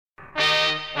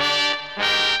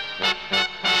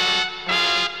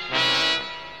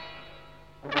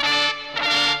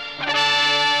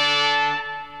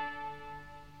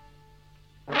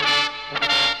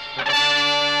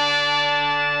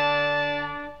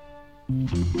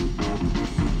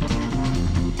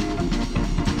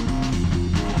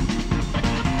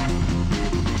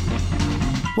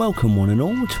Welcome one and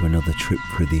all to another trip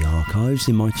through the archives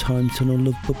in my time tunnel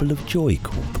of bubble of joy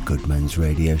called the Goodman's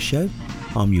Radio Show.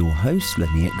 I'm your host,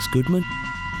 Lenny X Goodman,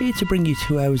 here to bring you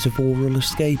 2 hours of oral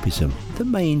escapism that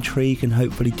may intrigue and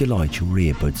hopefully delight your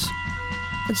earbuds.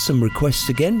 And some requests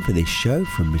again for this show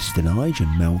from Mr. Nige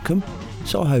and Malcolm,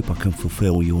 so I hope I can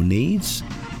fulfil your needs.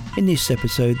 In this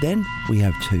episode then, we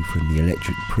have 2 from the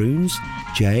Electric Prunes,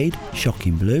 Jade,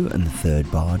 Shocking Blue and the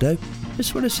Third Bardo,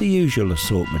 as well as the usual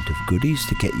assortment of goodies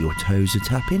to get your toes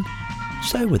a-tapping.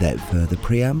 So without further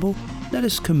preamble, let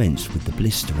us commence with the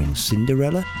blistering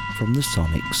Cinderella from the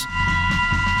Sonics.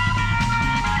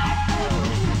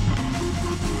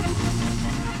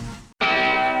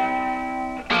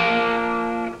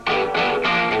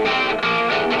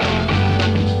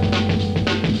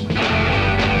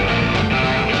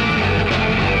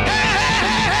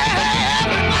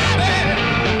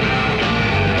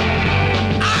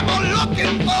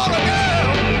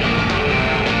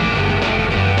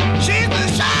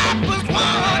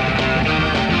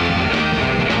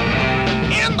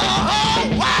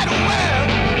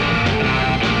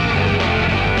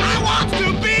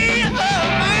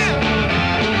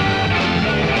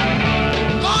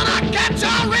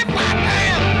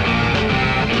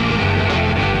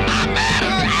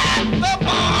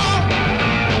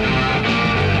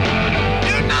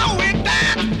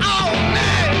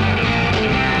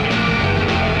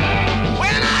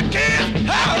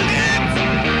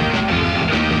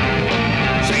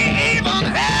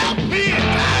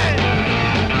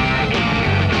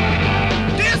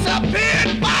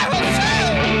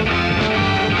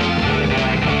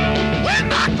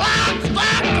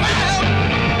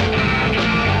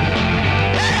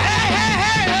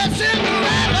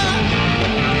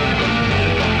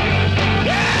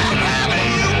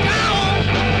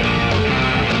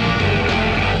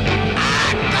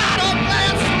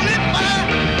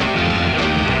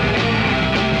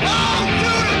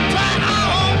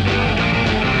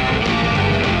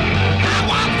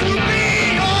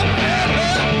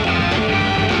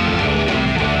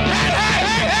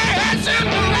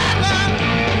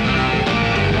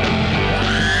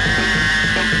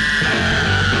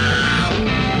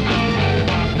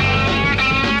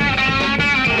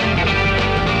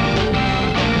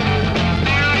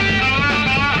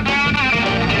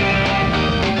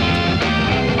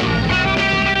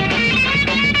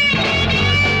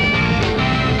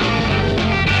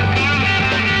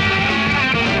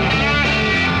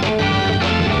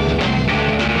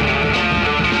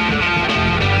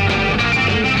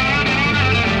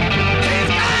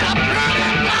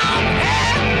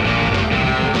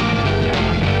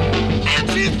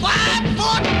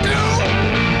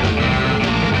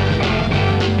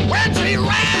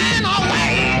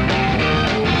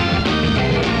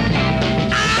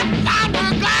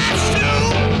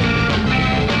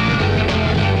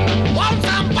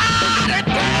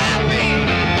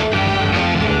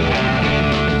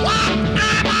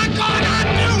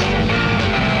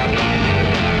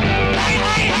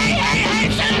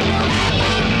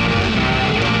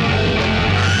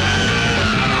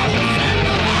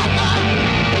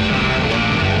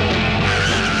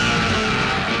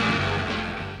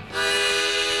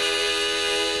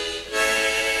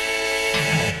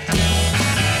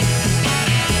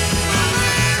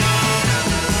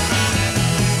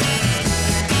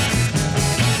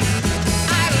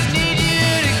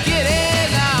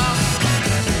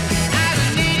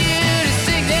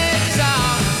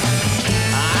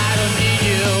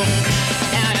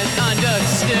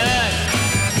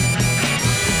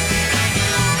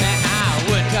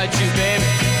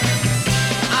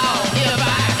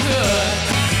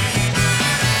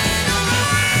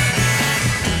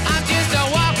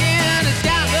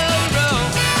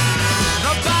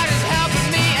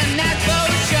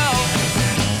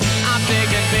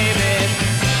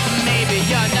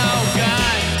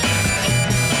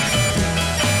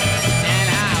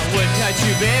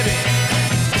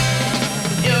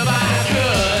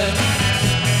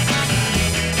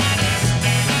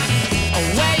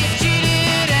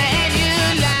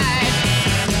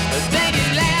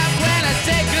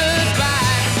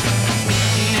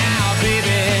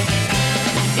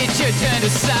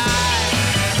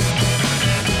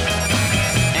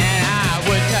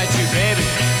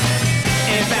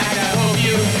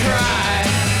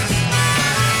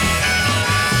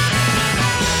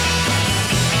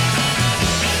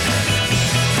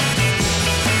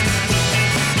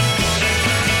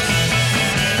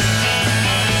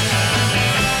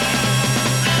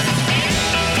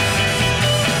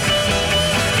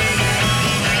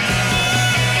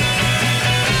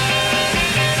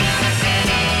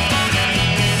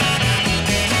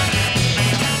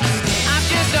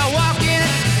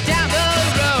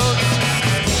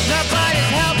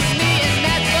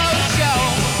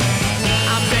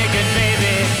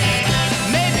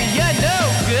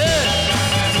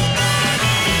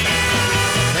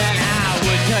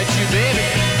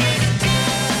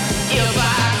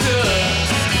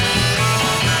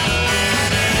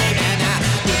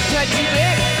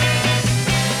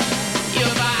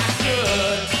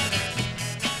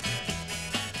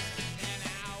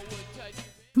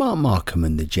 Mark Markham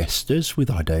and the Jesters with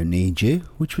I Don't Need You,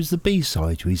 which was the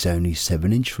B-side to his only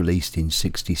 7-inch released in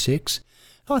 '66.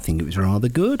 I think it was rather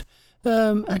good.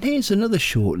 And here's another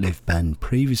short-lived band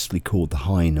previously called the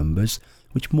High Numbers,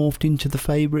 which morphed into the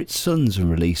Favourite Sons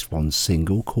and released one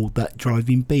single called That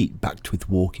Driving Beat, backed with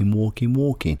Walking, Walking,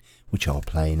 Walking, which I'll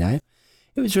play now.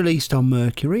 It was released on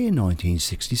Mercury in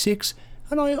 1966,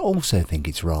 and I also think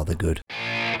it's rather good.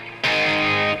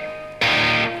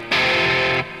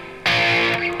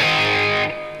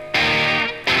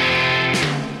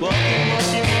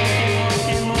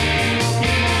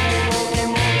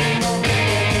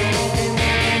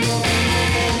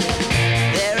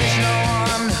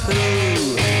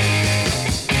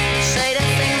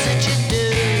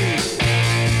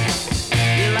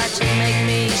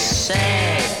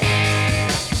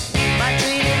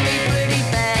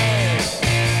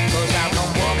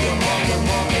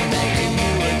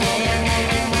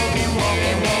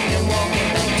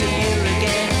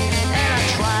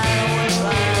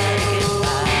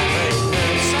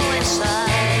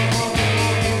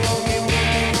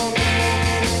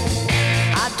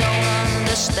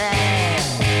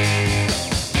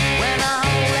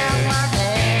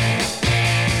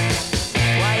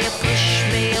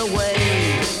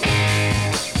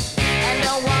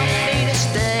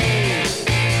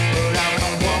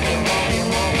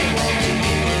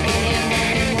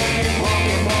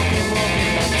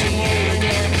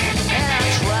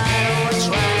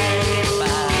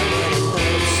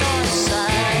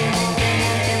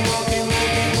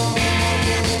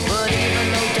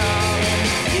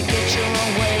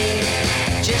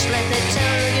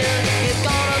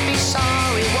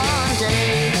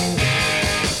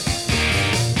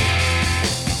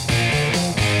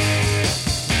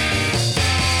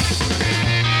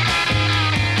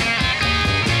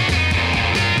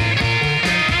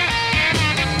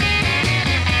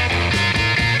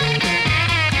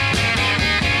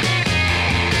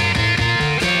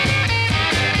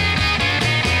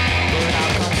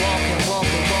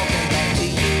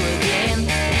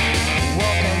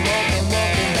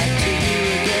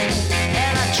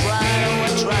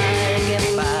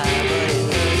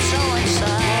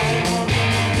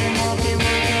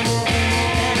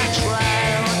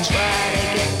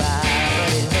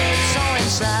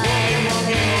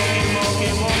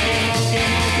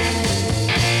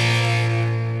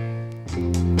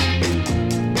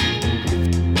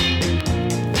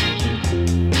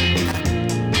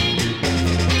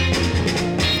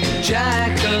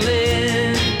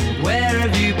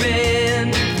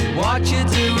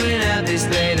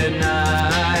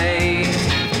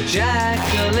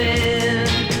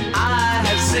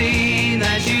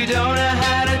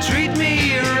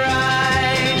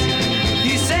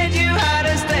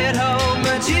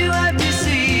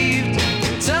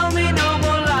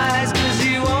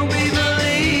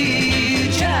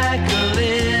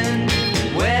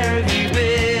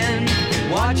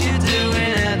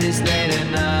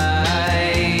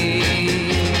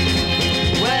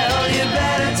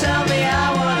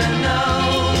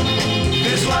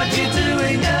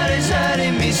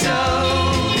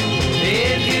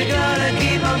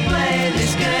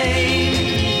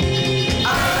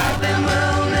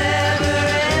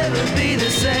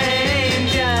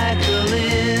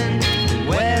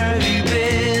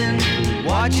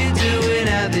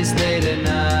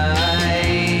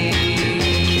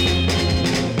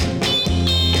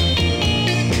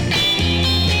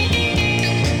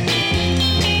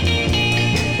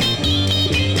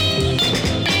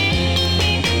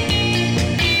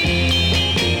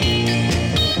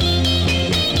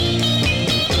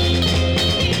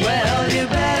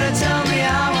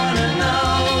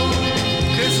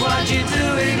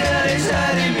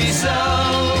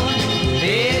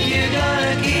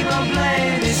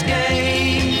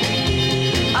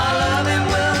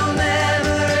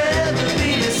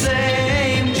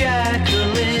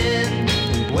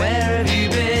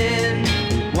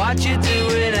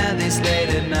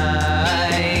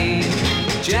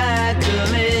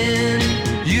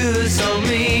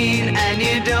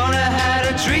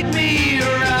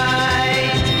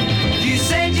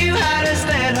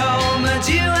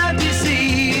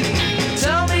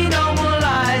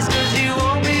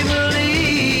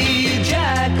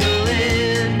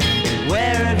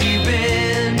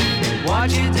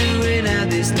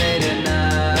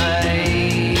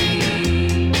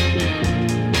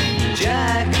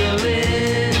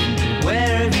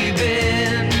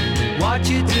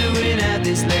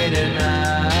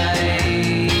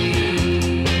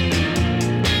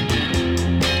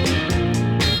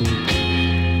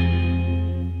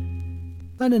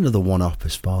 And another one-up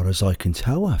as far as I can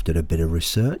tell after a bit of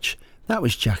research. That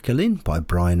was Jacqueline by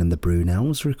Brian and the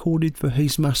Brunels, recorded for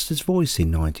His Master's Voice in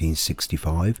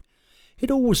 1965. It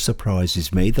always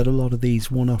surprises me that a lot of these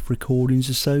one-off recordings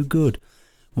are so good.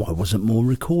 Why wasn't more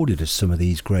recorded of some of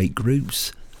these great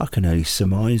groups? I can only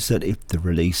surmise that if the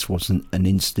release wasn't an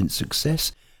instant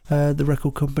success, the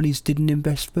record companies didn't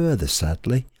invest further,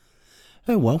 sadly.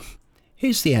 Oh well,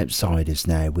 here's the Outsiders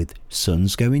now with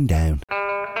Sun's Going Down.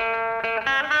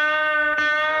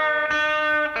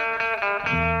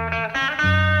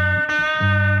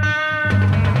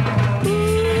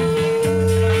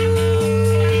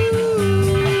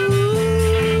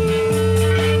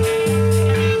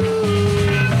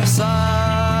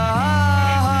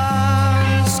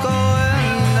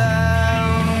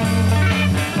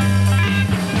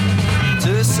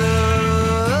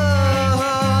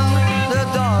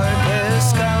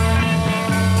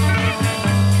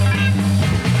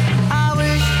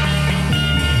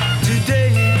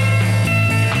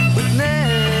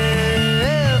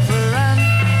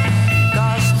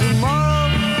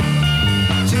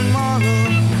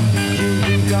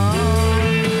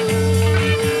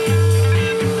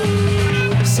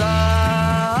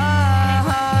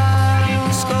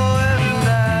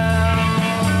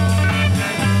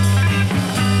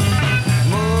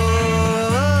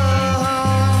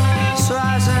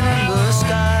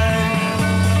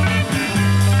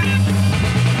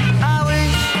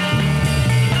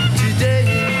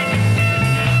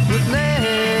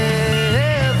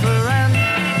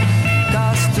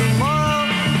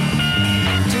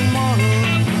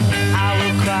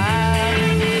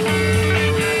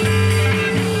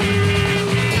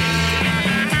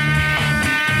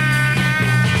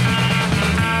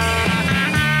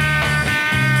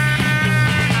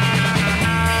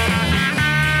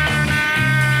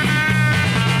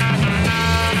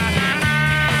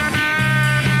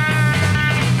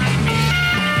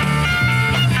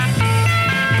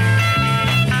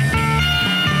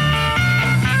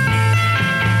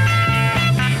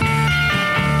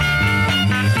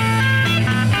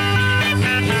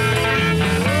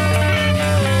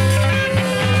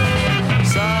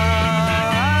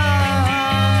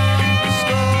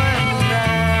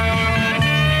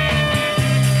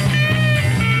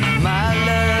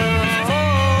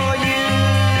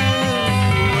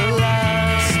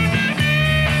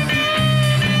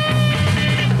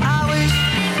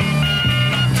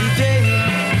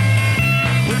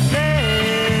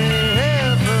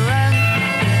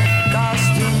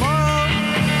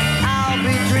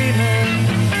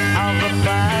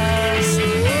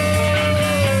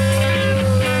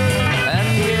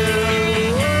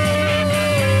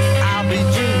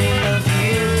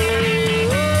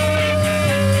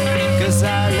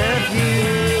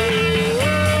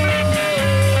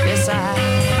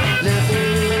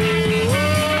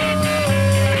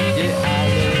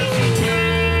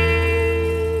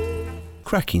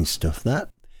 Cracking stuff, that.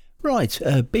 Right,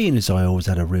 being as I always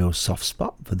had a real soft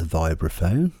spot for the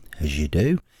vibraphone, as you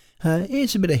do,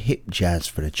 here's a bit of hip jazz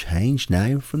for a change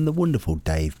now from the wonderful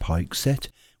Dave Pike set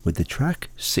with the track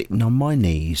Sitting on My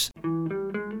Knees.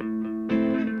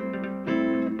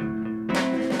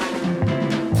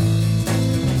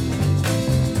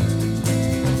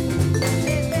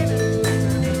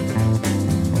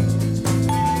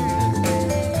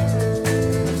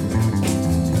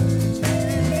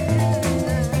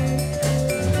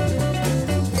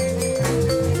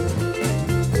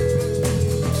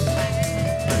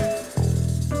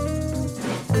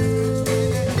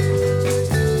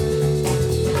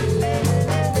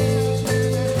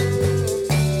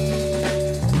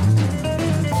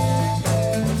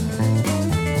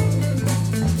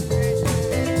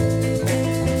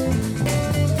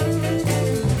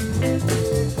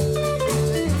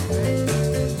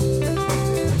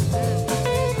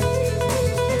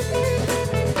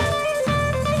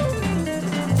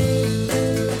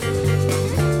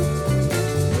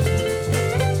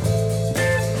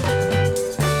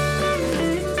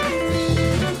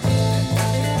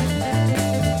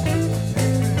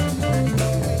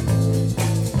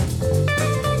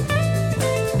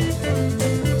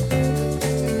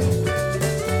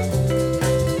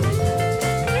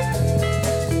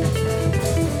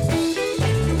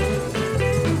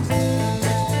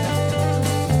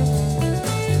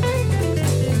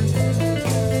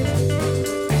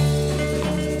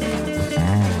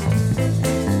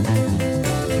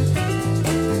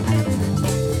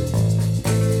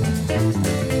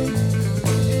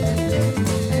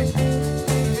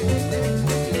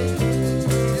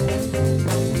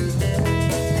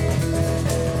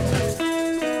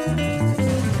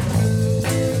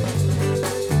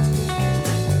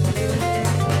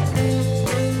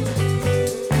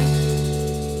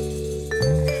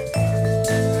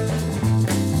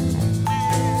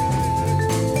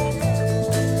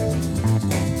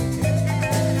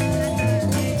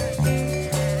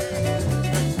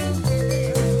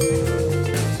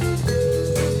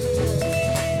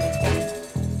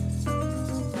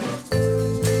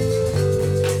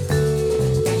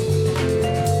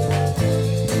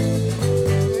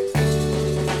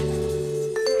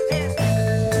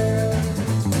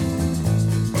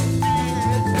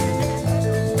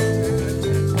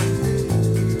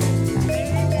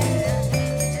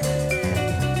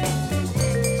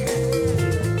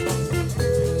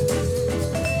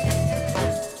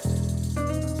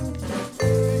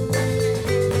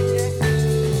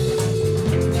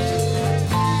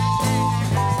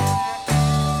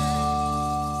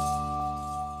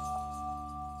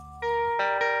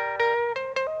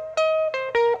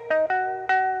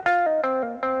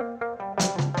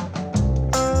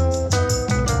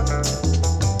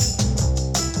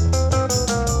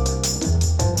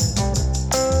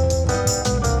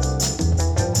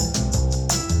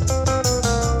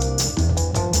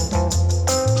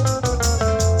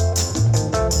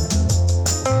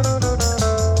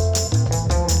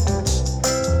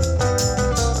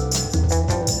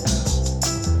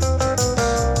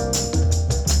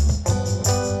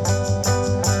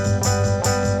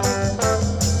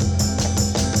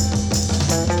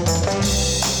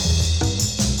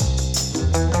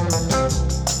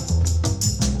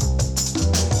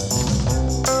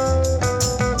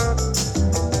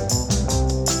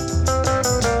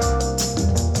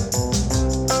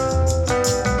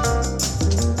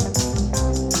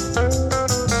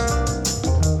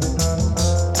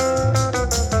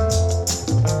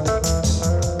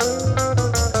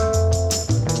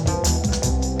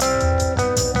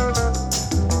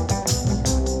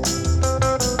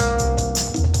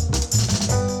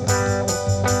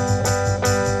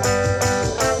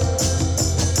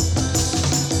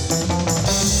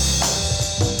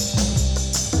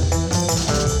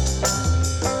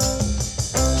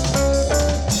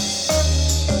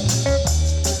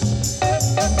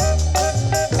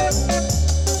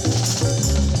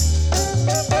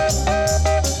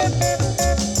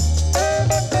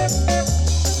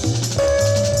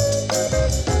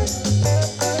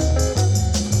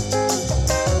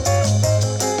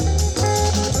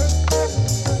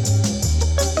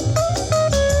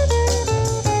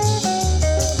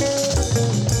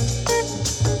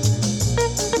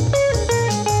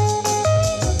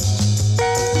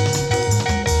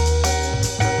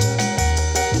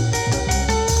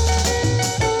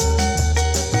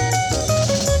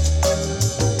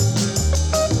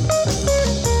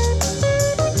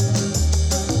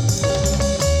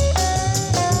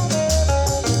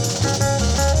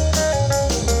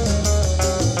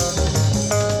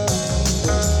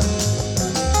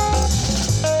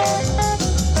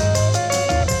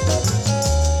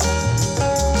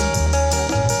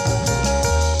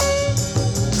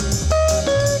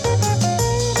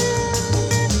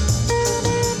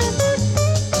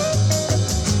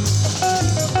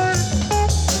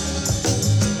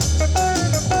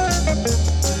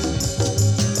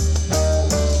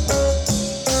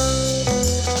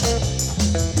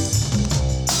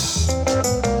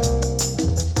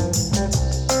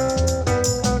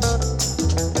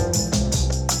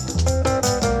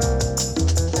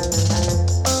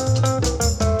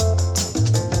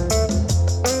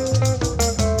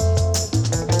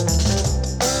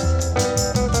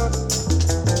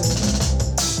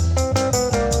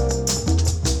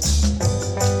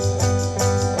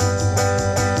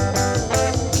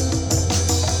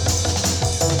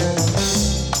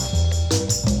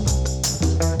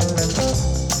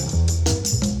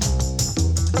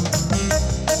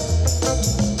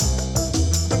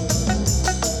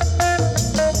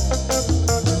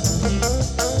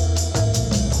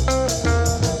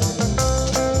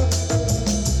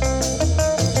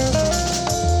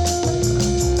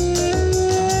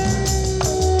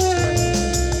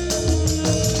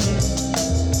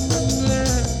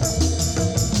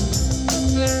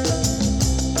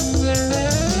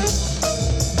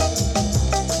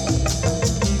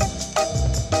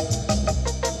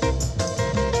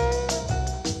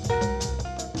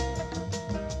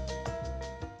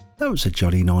 was a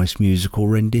jolly nice musical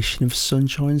rendition of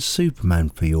Sunshine Superman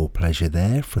for your pleasure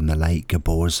there from the late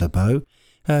Gabor Szabo,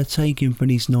 taken from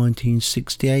his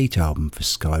 1968 album for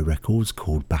Sky Records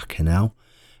called Bacchanal,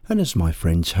 and as my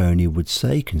friend Tony would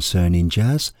say concerning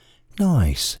jazz,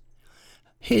 nice.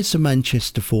 Here's a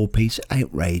Manchester four-piece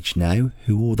Outrage now,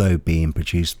 who although being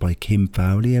produced by Kim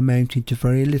Fowley amounted to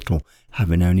very little,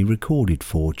 having only recorded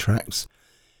 4 tracks.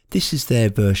 This is their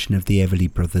version of the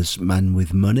Everly Brothers' Man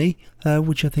with Money,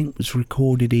 which I think was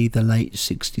recorded either late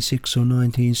 66 or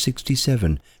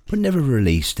 1967, but never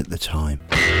released at the time.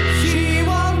 She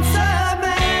wants a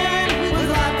man with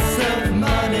lots of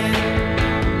money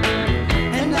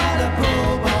and not a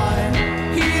poor boy.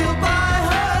 He'll buy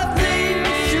her things,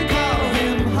 she call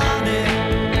him honey.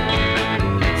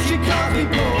 She calls me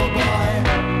poor boy.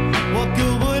 What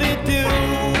good would it do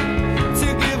to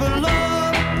give her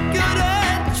love good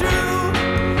and true?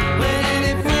 When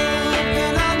any fool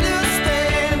can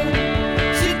understand,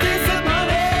 she thinks that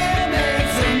money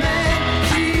makes a man.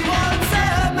 She wants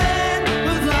a man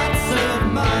with lots of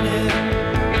money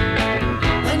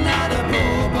and not a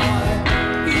poor boy.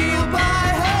 He'll buy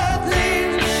her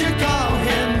things, she call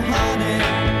him honey.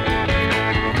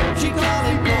 She call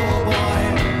him poor boy.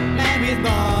 Man with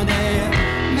money,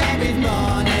 man with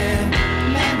money,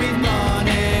 man with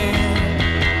money.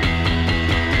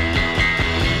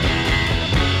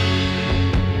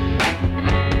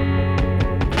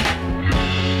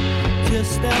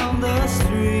 Just down the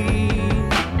street,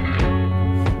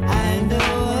 I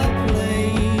know a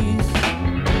place.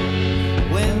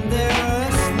 When they're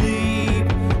asleep,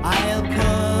 I'll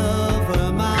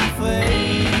cover my face.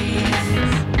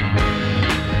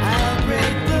 I'll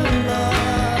break the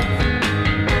lock,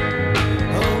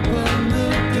 open the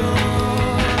door.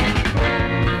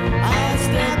 I'll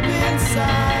step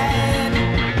inside,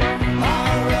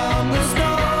 I'll run the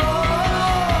store.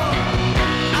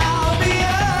 I'll be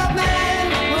a man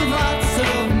with lots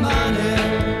of money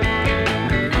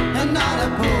and not a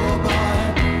poor boy.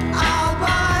 I'll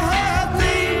buy her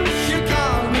things, she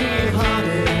call me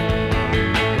honey.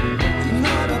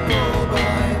 Not a poor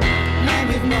boy, man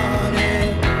with money,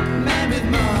 man with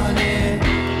money,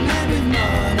 man with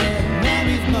money, man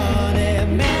with money,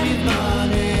 man with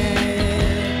money.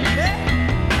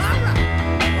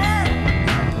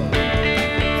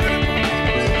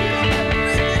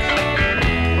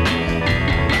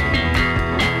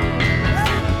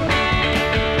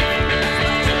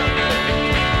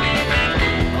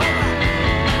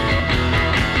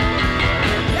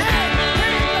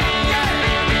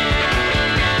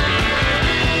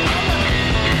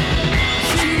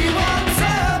 She wants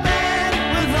a man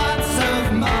with lots of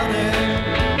money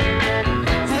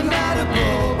and not a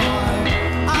poor boy.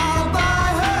 I'll buy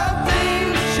her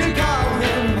things, she call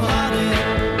him honey.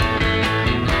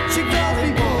 She call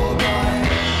him poor boy.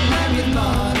 Man with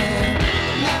money,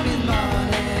 man with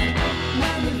money,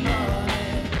 man with money, man with money.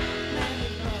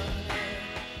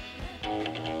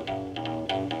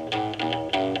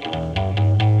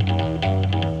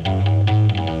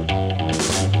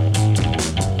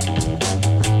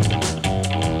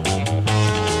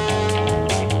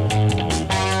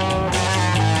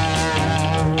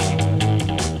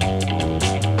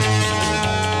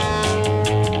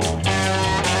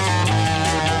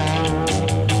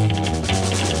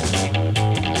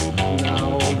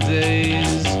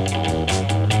 Nowadays,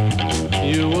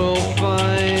 you will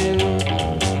find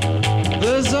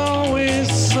there's always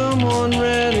someone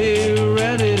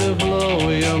ready to blow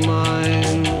your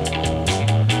mind.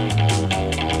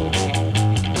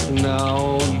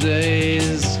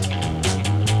 Nowadays,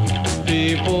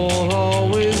 people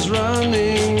always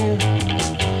running.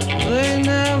 They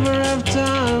never have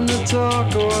time to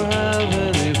talk or have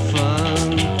any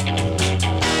fun.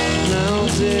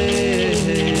 Nowadays,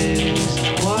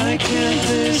 why can't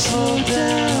they slow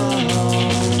down?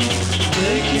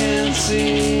 They can't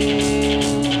seem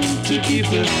to keep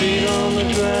their feet on the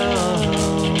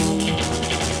ground.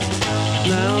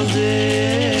 Nowadays,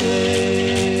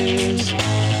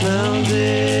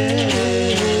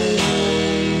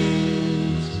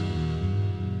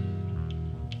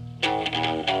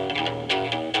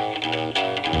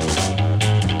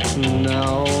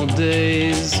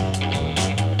 nowadays,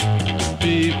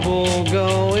 people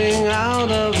going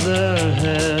out of their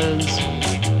heads.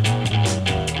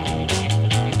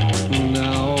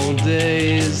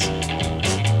 Nowadays,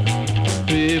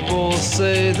 people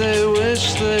say they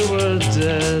wish they were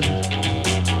dead.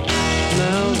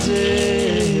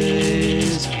 Nowadays,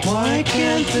 why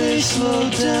can't they slow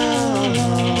down?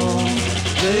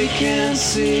 They can't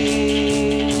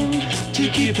seem to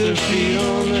keep their feet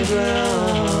on the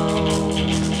ground.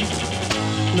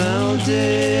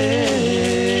 Nowadays,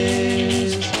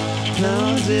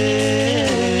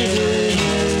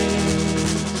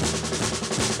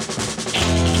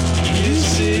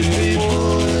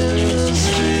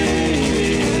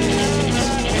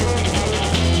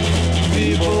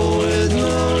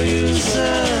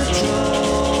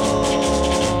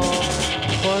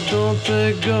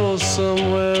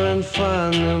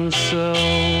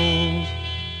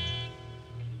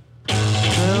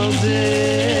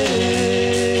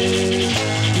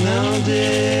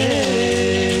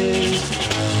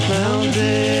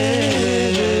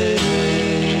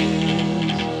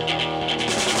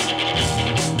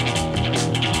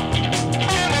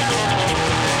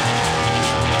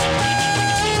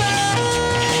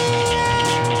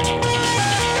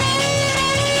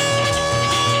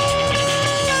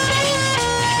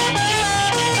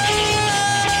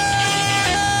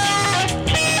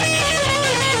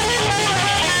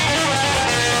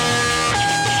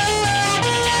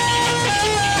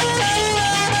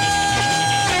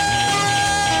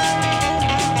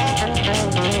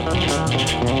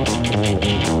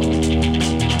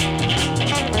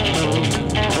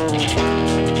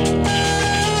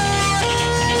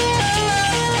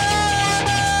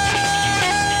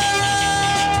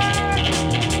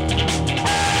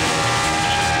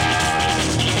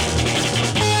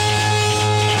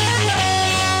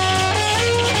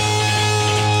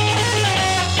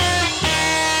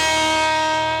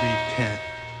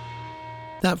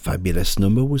 That fabulous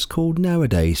number was called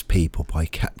Nowadays People by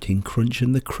Captain Crunch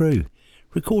and the Crew,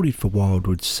 recorded for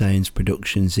Wildwood Sounds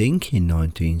Productions Inc. in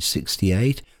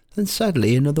 1968, and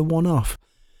sadly another one-off.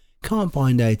 Can't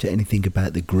find out anything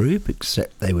about the group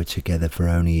except they were together for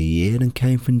only a year and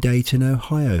came from Dayton,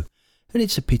 Ohio, and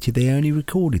it's a pity they only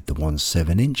recorded the 1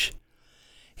 7-inch.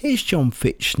 Here's John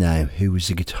Fitch now, who was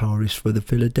a guitarist for the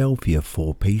Philadelphia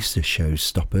four-piece The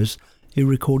Showstoppers, who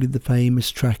recorded the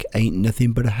famous track Ain't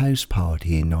Nothing But a House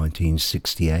Party in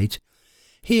 1968.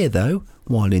 Here though,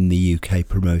 while in the UK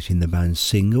promoting the band's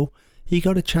single, he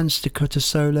got a chance to cut a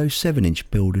solo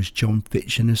 7-inch billed as John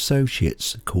Fitch and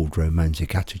Associates called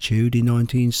Romantic Attitude in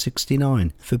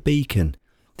 1969 for Beacon.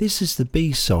 This is the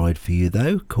B-side for you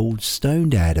though, called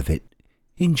Stoned Out of It.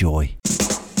 Enjoy.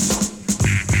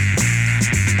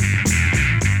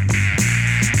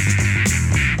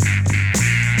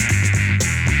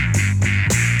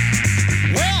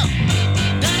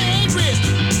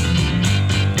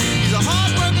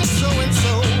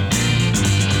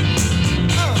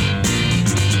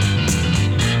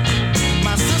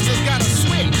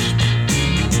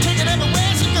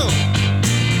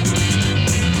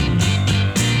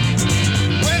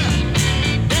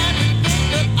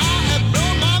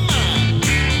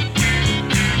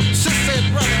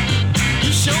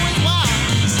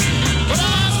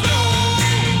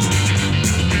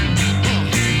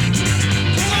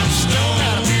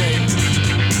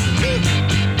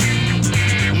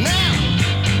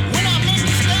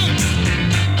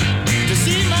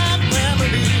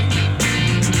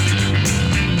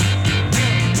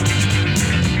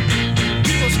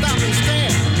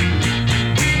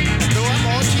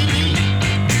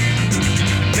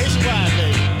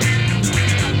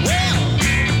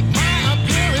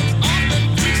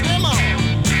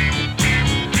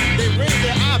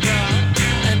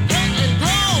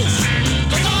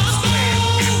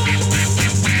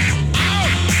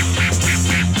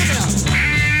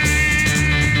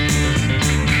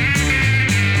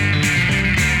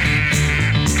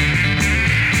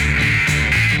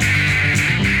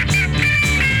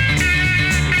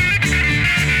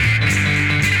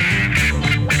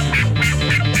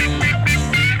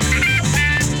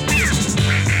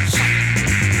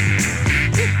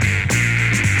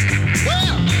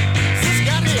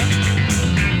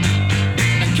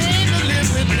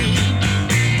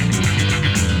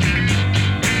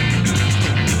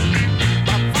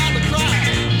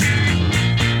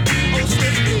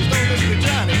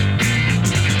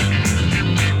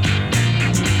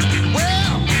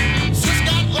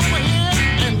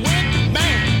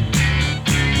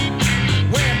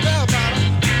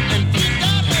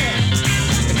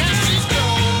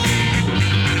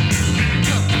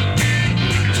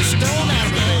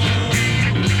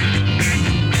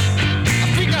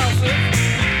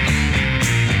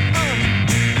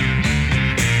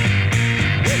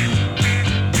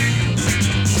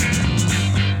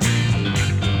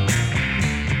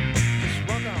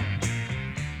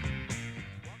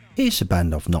 Here's a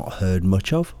band I've not heard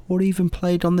much of, or even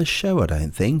played on the show I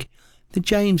don't think. The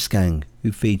James Gang,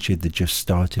 who featured the just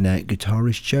starting out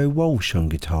guitarist Joe Walsh on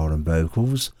guitar and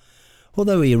vocals.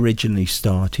 Although he originally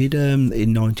started in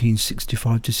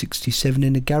 1965 to 67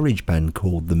 in a garage band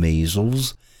called The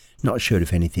Measles. Not sure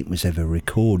if anything was ever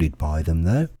recorded by them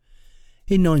though.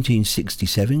 In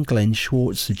 1967, Glenn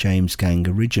Schwartz, the James Gang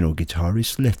original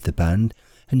guitarist, left the band,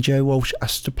 and Joe Walsh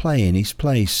asked to play in his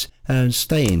place,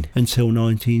 staying until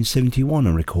 1971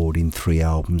 and recording 3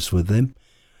 albums with them.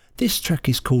 This track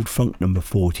is called Funk Number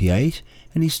 48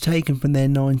 and is taken from their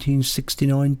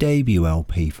 1969 debut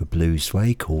LP for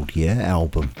Bluesway called Yeah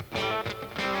Album.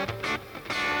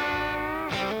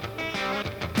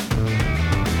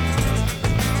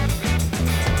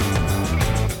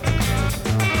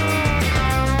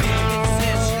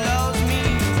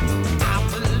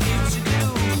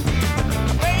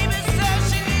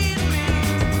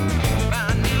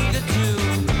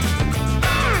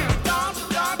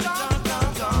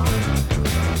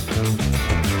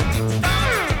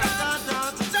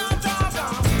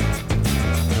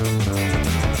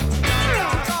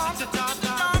 Da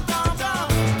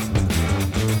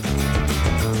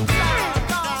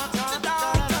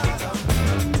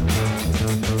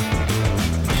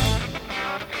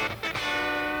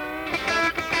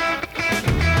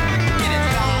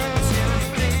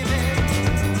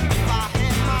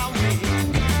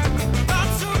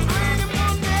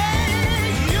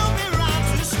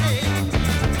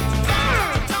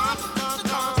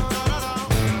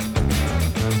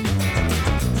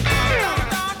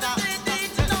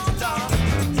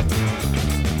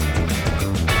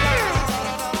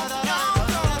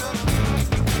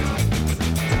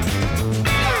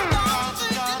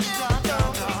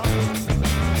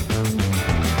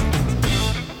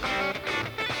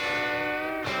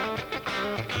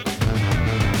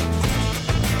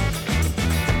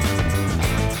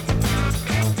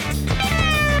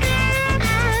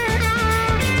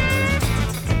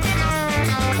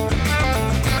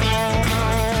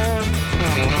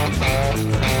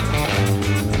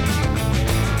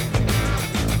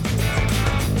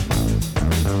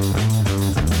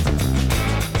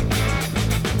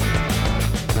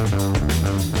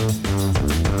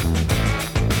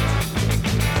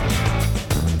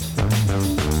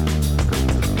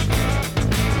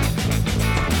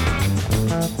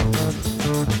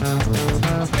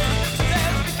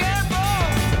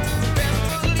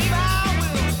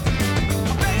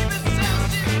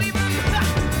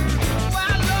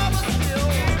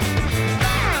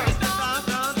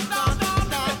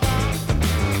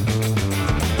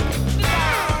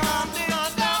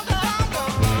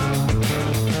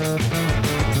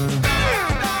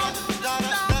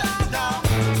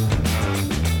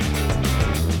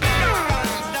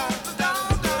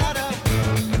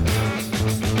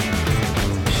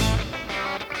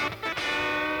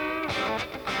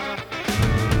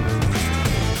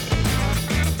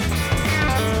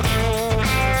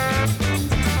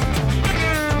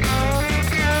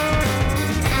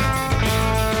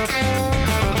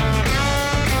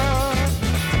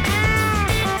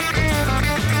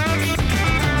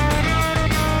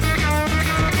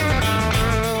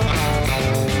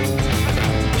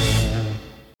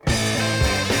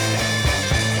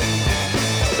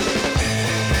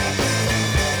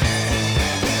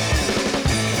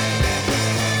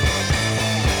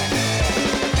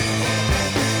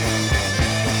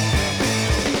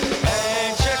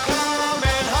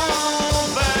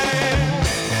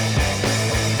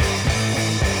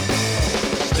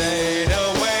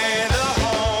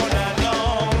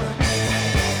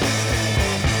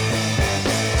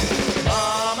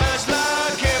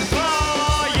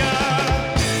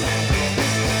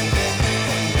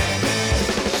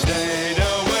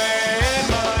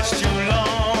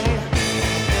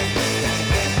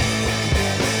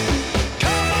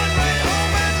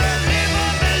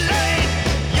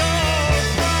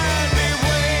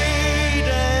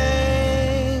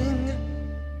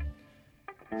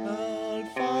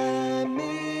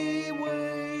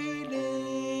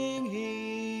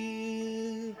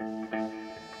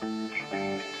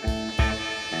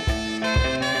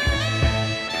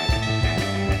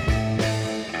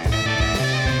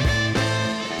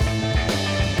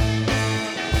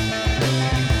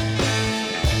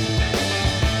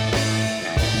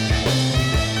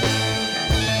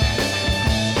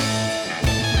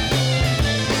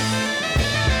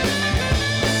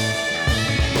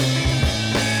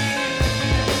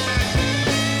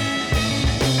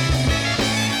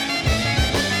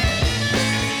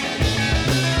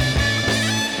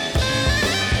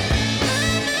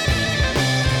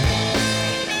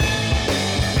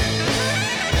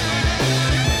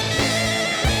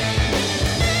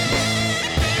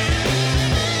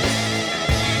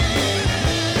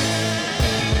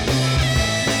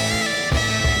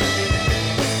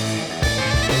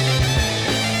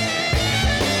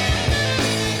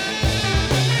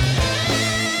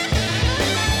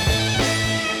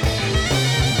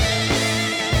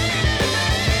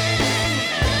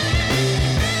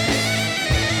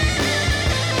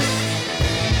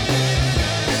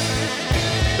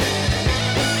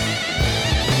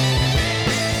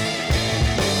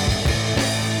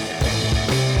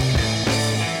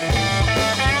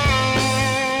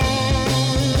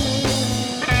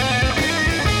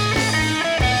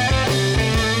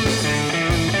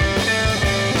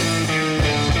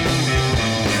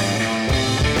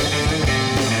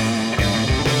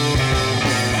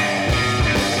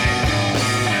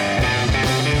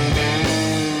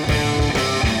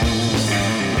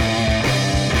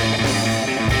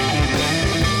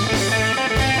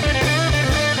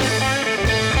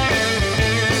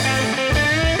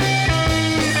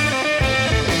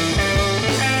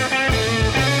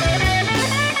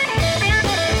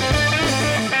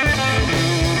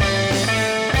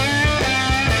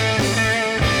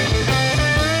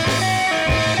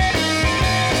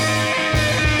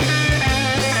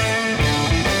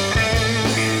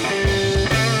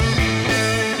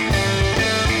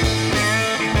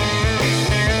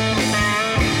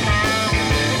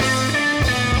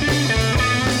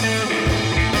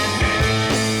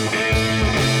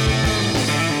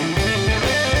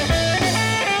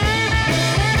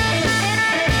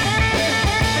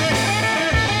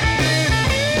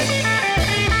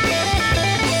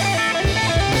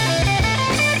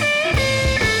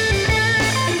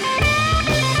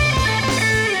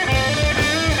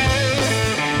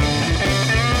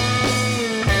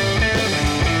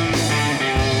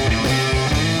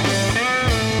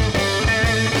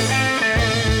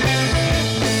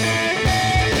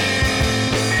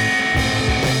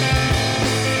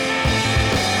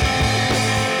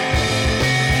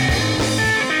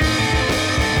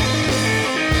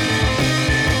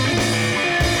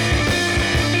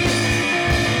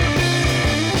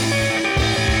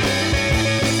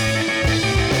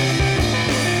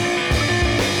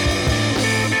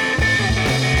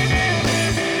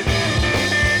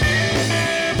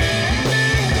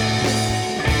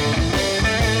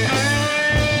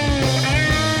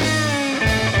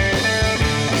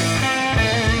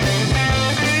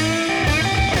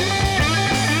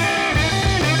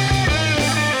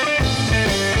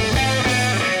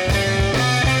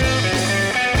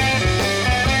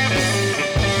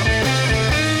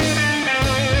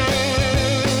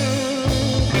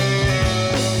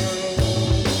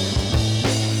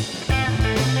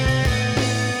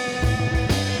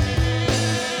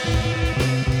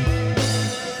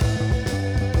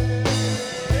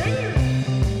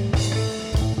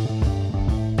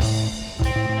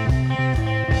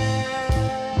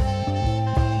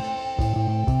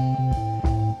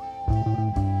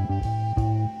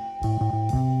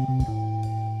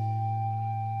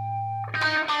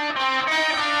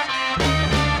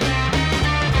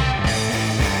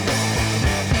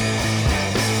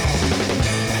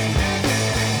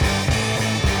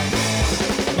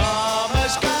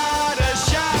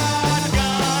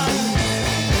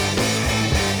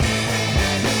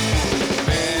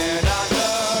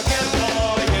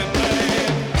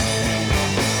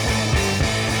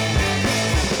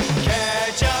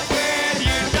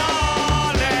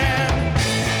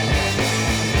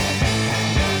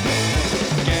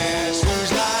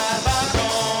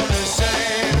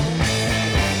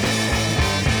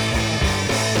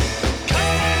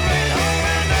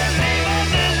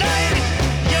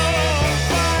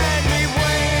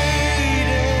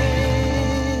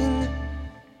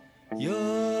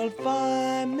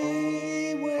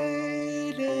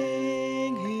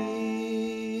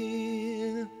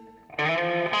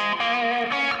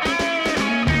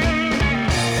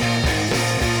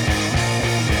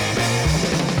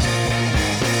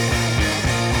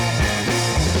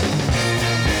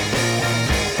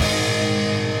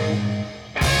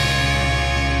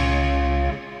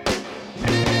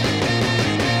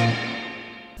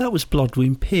that was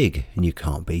Blodwyn Pig, and you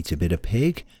can't beat a bit of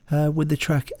Pig, with the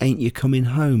track Ain't You Coming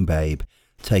Home Babe,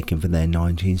 taken from their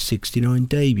 1969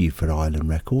 debut for Island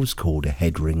Records called A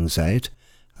Head Rings Out.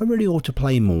 I really ought to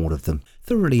play more of them,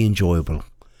 thoroughly enjoyable.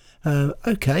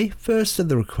 Okay, first of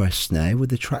the requests now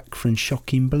with the track from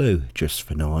Shocking Blue, Just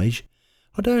for Nige.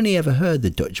 I'd only ever heard the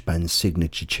Dutch band's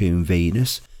signature tune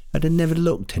Venus, and had never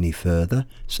looked any further,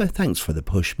 so thanks for the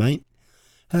push, mate.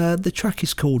 The track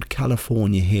is called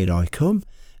California Here I Come,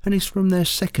 and it's from their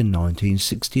second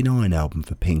 1969 album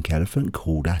for Pink Elephant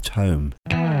called At Home.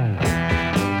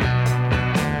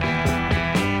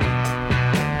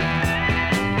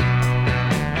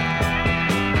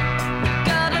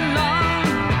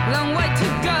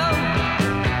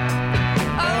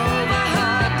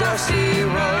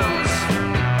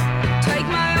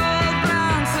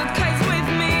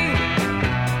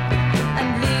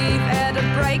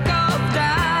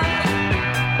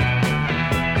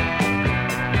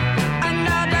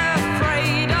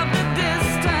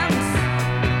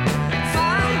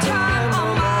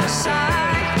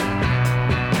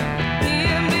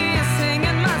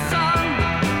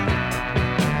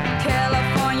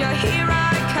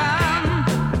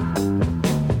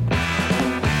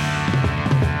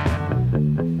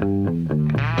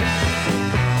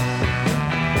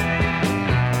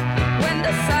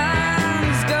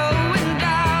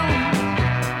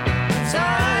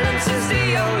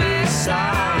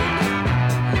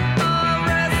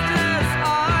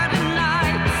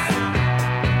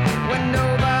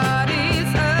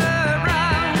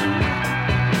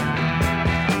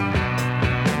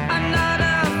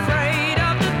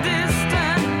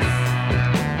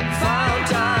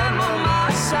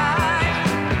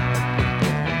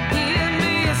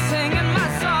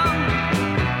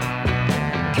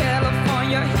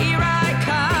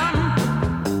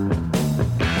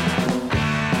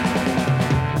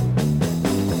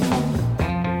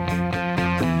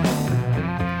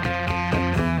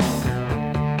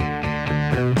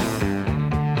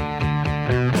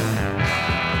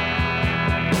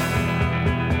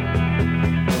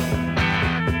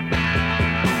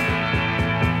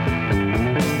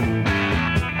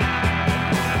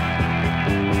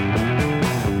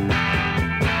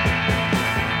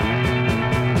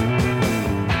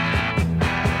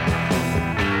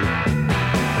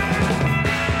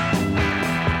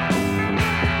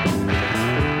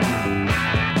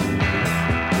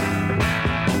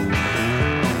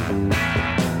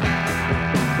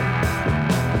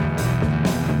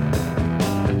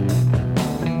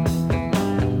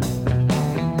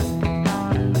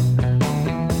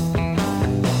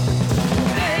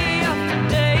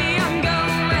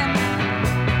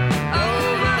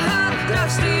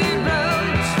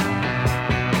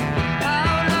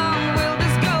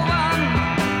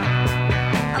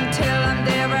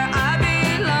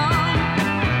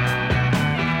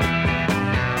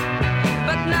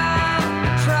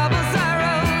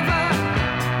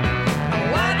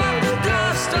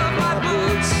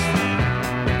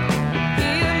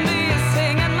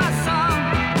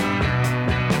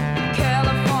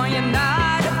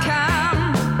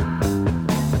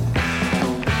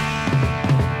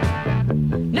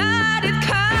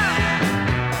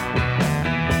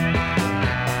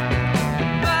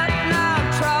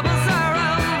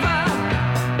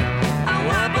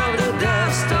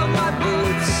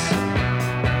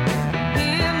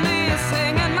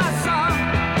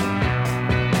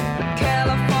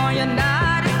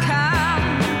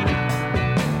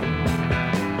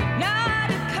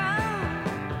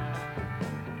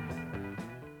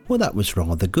 Well, that was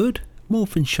rather good. More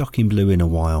from Shocking Blue in a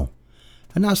while.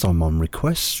 And as I'm on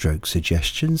requests stroke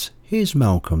suggestions, here's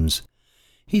Malcolm's.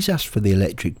 He's asked for the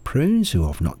Electric Prunes, who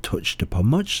I've not touched upon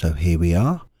much, so here we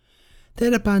are.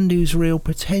 They're a band whose real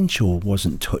potential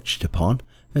wasn't touched upon,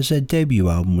 as their debut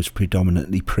album was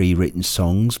predominantly pre-written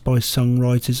songs by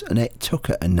songwriters Annette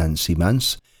Tucker and Nancy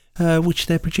Mance, which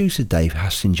their producer Dave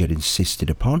Hassinger insisted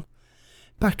upon.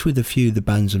 Backed with a few the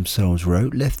bands themselves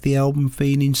wrote, left the album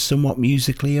feeling somewhat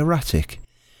musically erratic.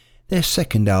 Their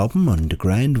second album,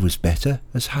 Underground, was better,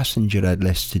 as Hassinger had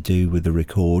less to do with the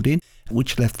recording,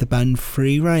 which left the band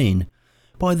free rein.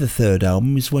 By the third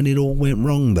album is when it all went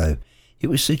wrong though. It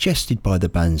was suggested by the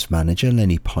band's manager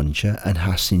Lenny Poncher and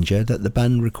Hassinger that the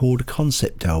band record a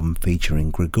concept album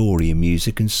featuring Gregorian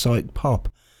music and psych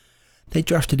pop. They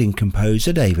drafted in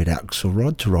composer David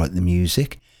Axelrod to write the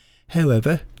music.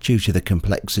 However, due to the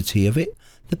complexity of it,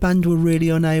 the band were really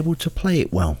unable to play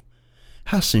it well.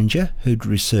 Hassinger, who'd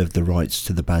reserved the rights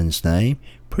to the band's name,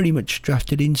 pretty much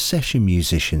drafted in session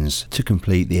musicians to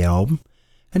complete the album,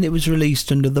 and it was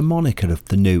released under the moniker of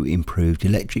the new improved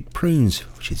Electric Prunes,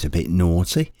 which is a bit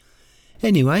naughty.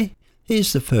 Anyway,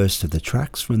 here's the first of the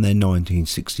tracks from their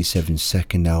 1967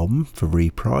 second album for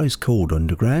Reprise called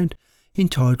Underground,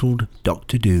 entitled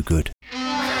Dr. Dogood.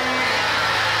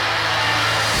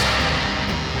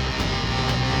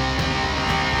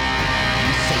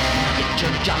 Your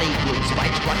jolly goods by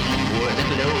trotting o'er the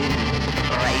globe,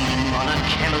 riding on a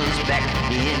camel's back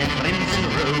in a crimson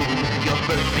robe. Your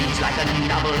birth reads like a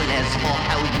novel as for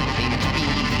how you came to be.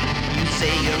 You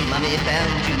say your mummy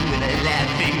found you in a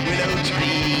laughing willow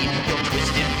tree. Your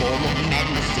twisted form of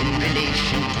madness in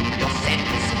relation to your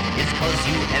sadness is 'cause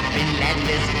you have been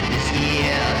landless this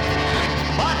year.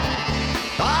 But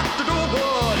Dr.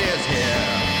 Dogood is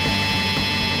here.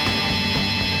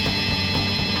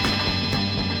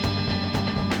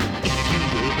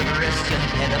 Rest your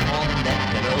head upon that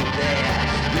pillow there.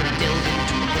 You'll delve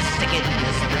into the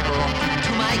sickness that brought you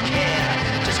to my care.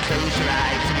 Just close your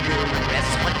eyes and you'll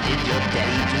rest. What did your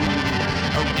daddy do?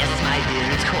 Oh yes, my dear,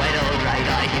 it's quite alright.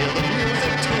 I hear the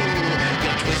music too.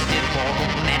 Your twisted form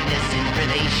of madness in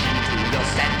relation to your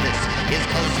sadness is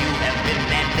 'cause you have been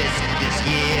madness this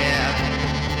year.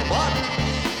 But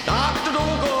Dr.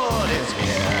 Dogood is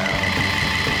here.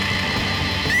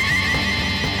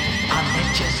 I'm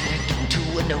just to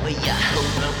annoy ya,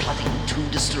 hope no plotting to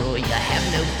destroy ya. Have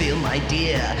no fear, my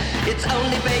dear, it's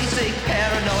only basic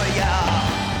paranoia.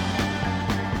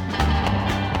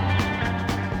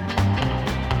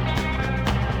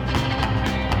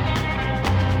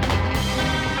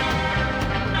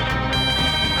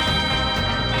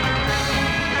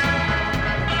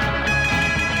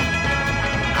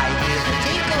 I hear the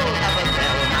tinkle of a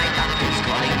bell, my doctor's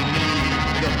calling me.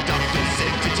 Your doctor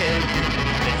said to tell you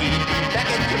that he'd be back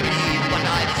at 3. But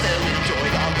I've so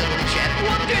enjoyed our little chat.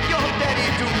 What did your daddy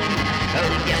do?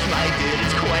 Oh yes, my dear,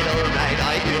 it's quite alright.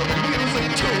 I hear the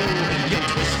music too. Your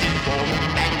twisted form of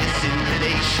madness in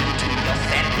relation to your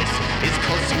sadness is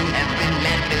 'cause you have been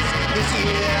landless this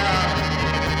year.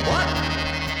 What?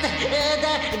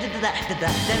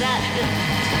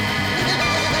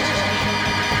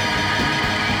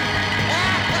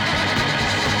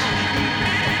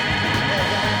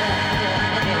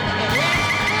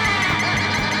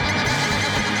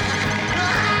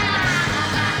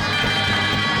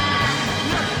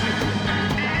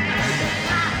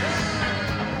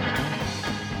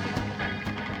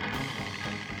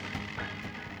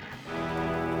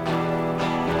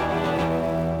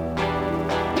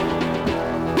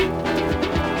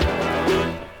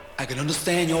 I can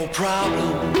understand your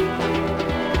problem.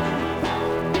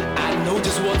 I know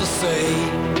just what to say.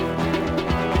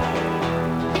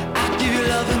 I give you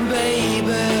loving,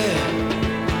 baby,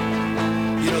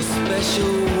 in a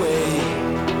special way.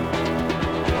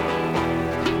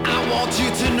 I want you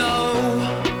to know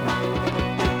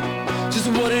just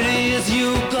what it is you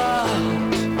got.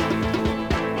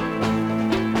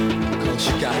 'Cause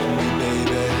you got me,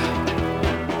 baby,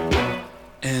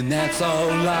 and that's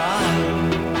all I.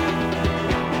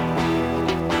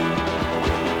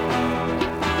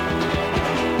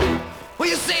 Well,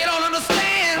 you say you don't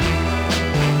understand,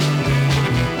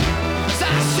 so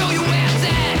I'll show you where it's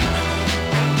at.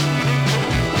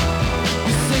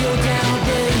 You say you're down,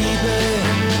 baby,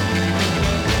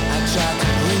 I tried to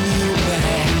bring you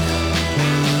back.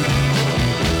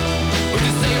 But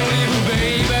you say you're leaving,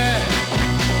 baby,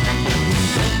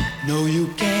 no, you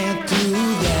can't do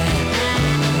that.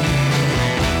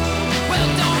 Well,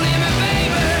 don't leave me,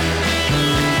 baby.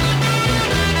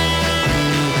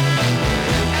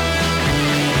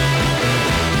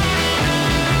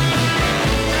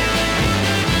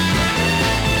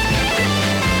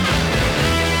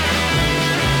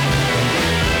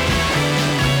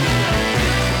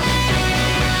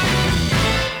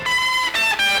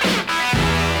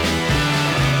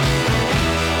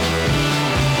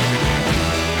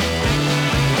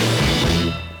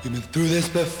 You've been through this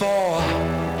before.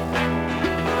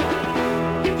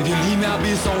 If you leave me, I'll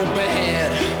be so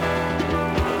bad.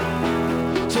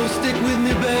 So stick with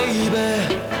me, baby.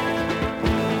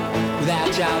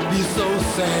 Without you, I'll be so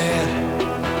sad.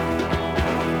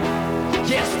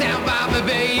 Yes, stand by me,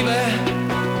 baby.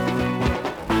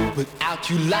 Without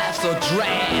you, life's a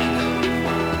drag.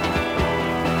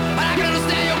 But I can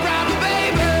understand your problem,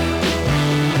 baby.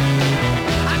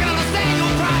 I can understand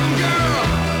your problem, girl.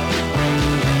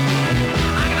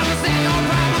 I can understand your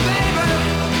problem, baby.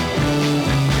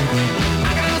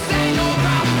 I can understand your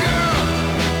problem, girl.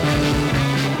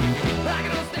 I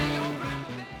can understand your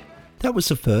problem, baby. That was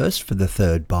the first for the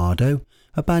third Bardo,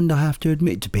 a band I have to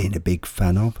admit to being a big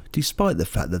fan of, despite the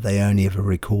fact that they only ever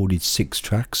recorded 6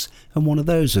 tracks, and one of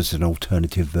those was an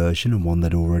alternative version and one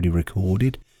they'd already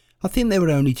recorded. I think they were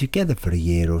only together for a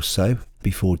year or so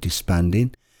before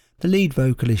disbanding, The lead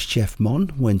vocalist Jeff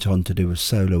Mon went on to do a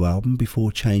solo album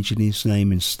before changing his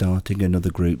name and starting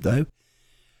another group though.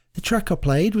 The track I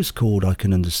played was called I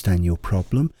Can Understand Your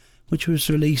Problem, which was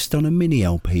released on a mini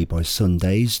LP by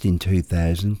Sundazed in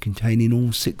 2000 containing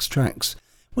all 6 tracks,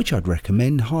 which I'd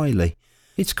recommend highly.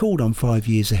 It's called I'm 5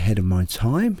 years ahead of my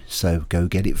time, so go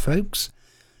get it folks.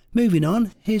 Moving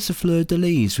on, here's the Fleur de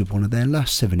Lis with one of their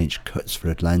last 7-inch cuts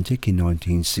for Atlantic in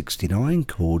 1969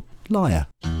 called Liar.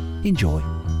 Enjoy.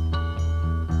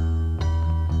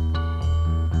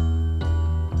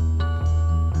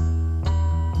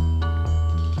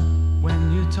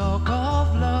 When you talk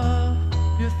of love,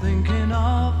 you're thinking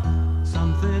of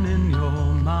something in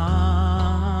your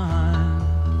mind,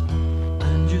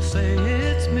 and you say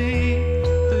it's me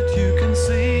that you can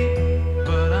see,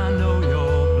 but I know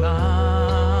you're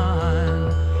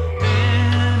blind.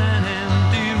 In an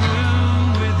empty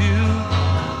room with you,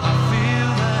 I feel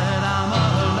that I'm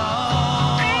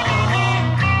alone,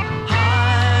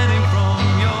 hiding from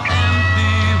your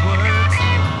empty words,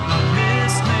 not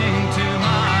listening to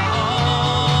my own.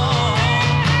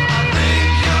 I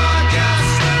think you're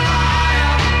just a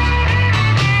liar.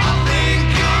 I think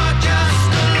you're just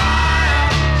a liar.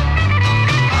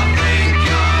 I think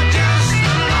you're just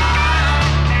a liar.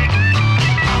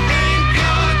 I think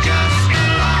you're just a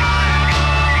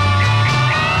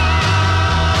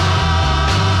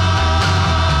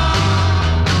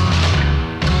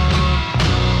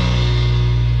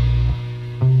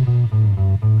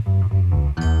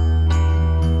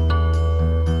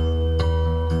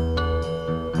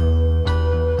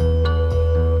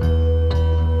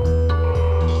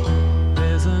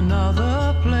There's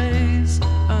another place,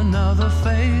 another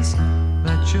face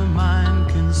that your mind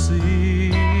can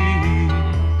see.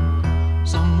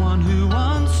 Someone who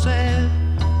once said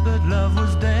that love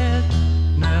was dead,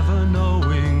 never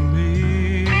knowing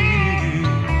me.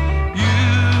 You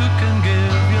can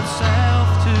give yourself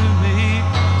to me,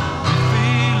 the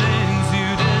feelings you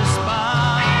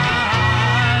despise.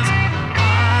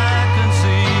 I can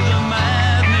see the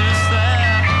madness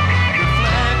there,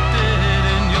 reflected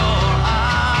in your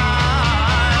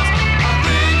eyes. I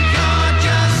think you're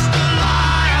just a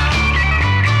liar.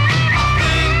 I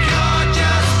think you're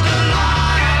just a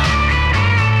liar.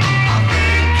 I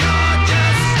think you're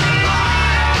just a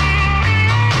liar.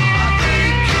 I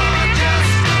think you're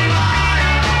just a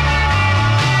liar.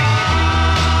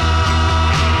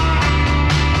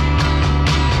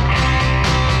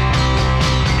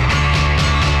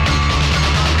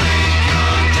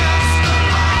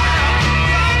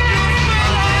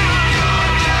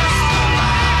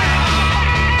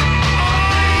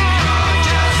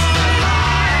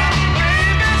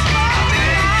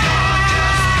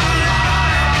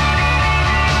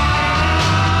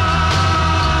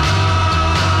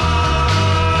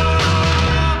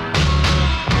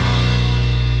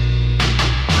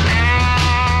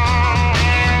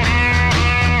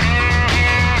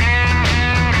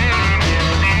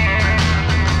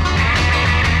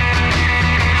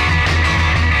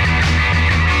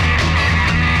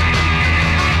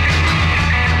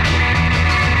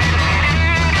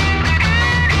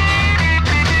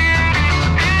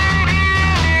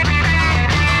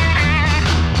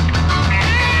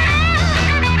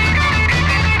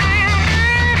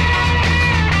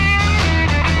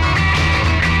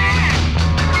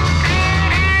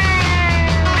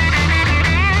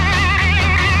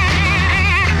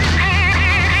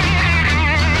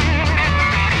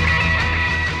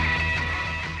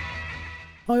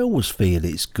 I always feel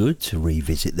it's good to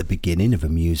revisit the beginning of a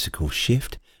musical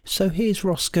shift, so here's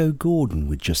Roscoe Gordon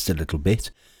with Just a Little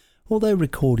Bit. Although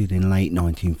recorded in late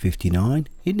 1959,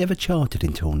 it never charted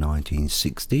until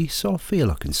 1960, so I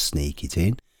feel I can sneak it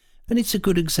in, and it's a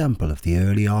good example of the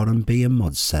early R&B and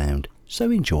mod sound, so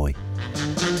enjoy.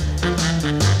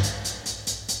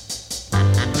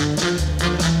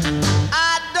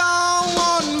 I don't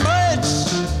want much.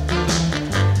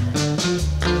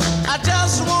 I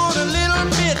just want a little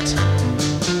bit.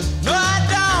 No, I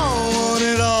don't want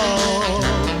it all.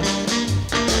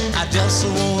 I just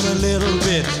want a little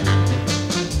bit.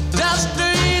 Just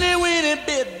a teeny weeny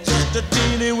bit. Just a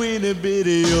teeny weeny bit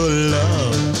of your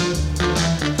love.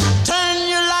 Turn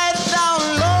your lights down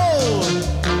low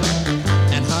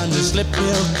and honey, slip me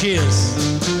a kiss.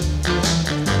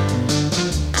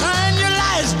 Turn your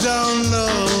lights down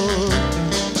low.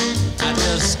 I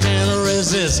just can't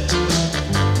resist.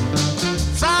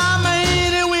 From a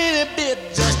teeny weeny bit,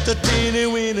 just a teeny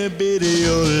weeny bit of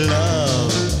your love.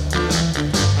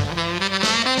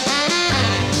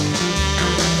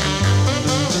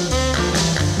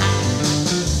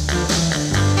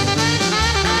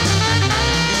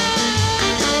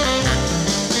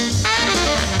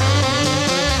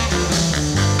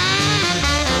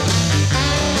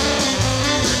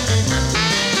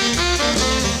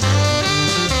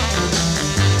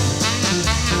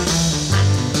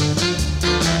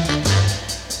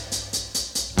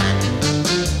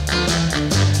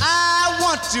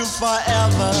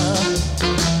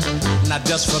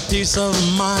 just for peace of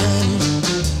mind.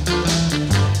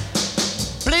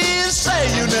 Please say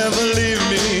you never leave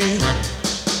me,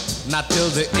 not till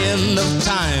the end of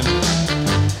time.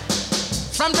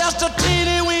 From just a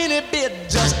teeny weeny bit,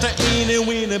 just a teeny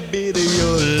weeny bit of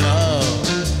your love.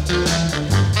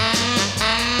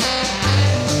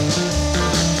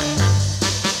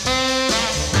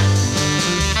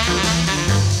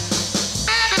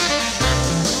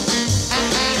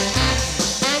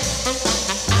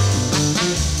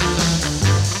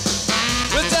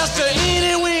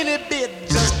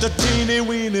 A teeny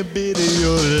weeny bit of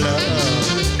your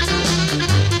love.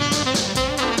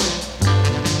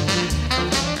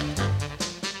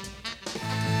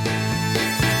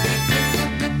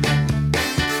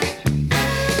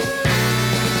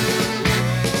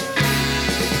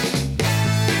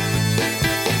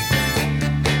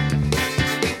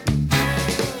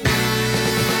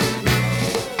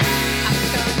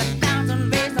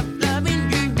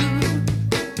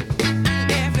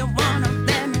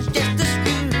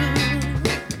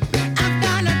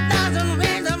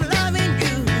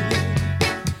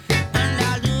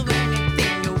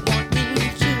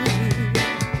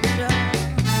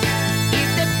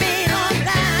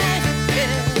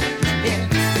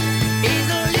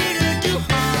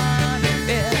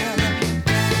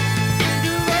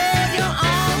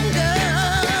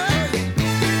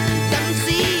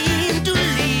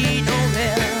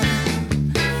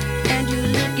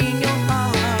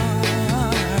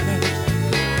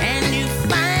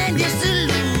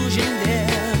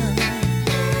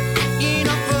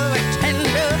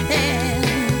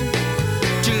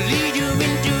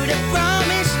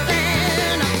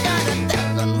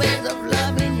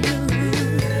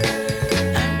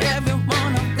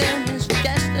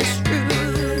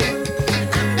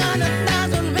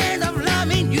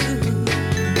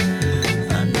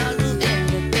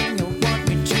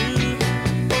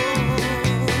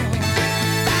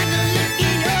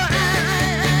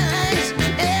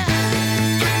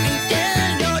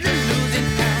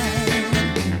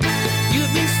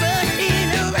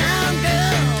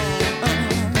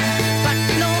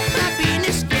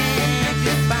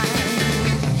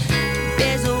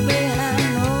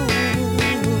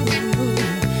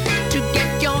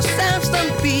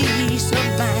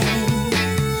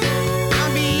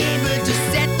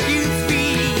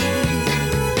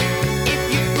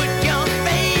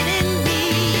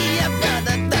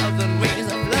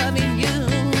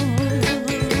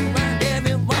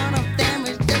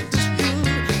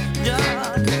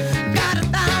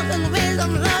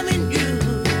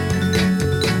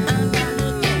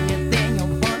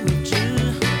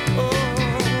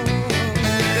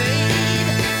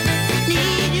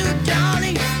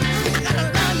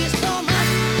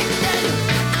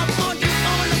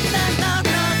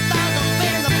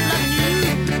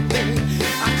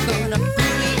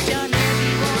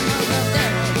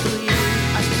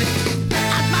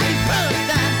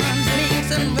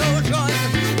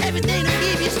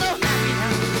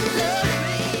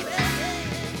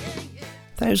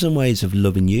 Thousand Ways of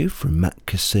Loving You from Matt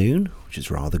Cassoon, which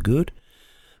is rather good.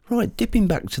 Right, dipping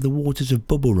back to the waters of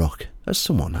bubble rock, as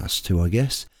someone has to, I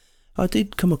guess. I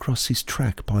did come across this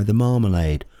track by The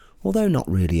Marmalade. Although not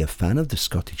really a fan of the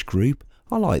Scottish group,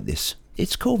 I like this.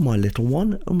 It's called My Little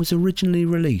One and was originally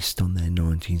released on their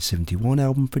 1971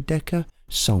 album for Decca,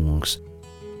 Songs.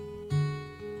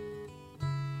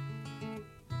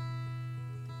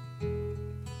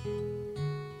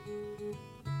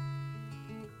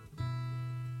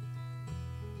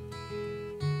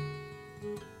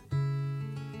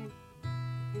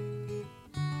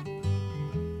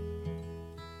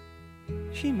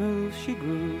 She moves, she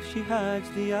grooves, she hides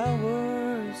the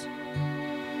hours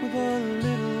with a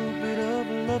little bit of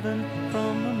loving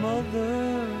from her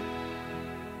mother.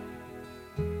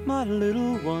 My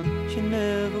little one, she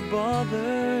never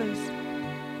bothers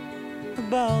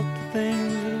about the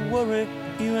things that worry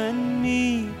you and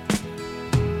me.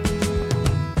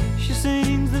 She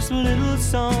sings this little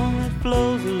song that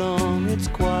flows along, it's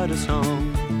quite a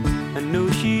song. I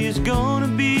know she is gonna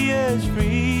be as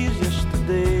free as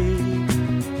yesterday.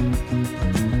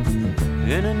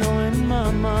 And I know in my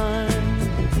mind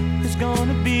it's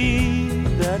gonna be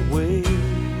that way.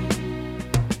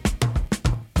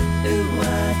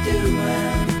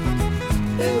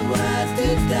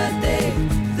 Do-I-do-I-do-I-do-da-day.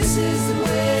 This is the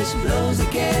way she blows the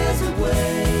cares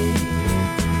away.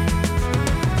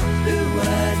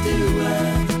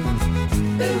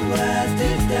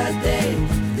 Do-I-do-I-do-I-do-da-day.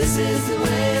 This is the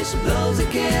way she blows the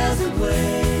cares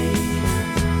away.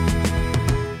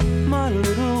 My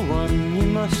little one, you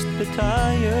must be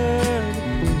tired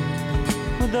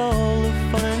with all the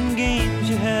fun and games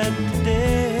you had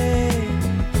today.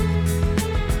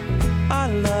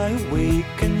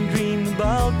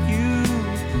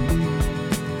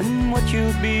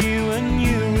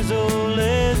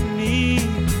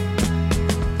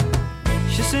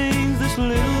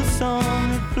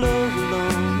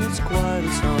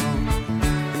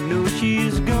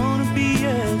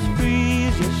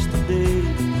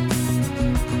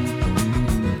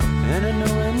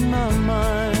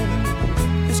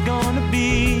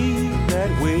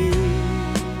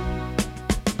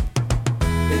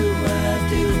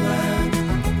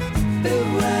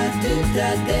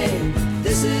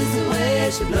 This is the way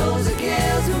she blows the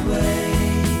cares away.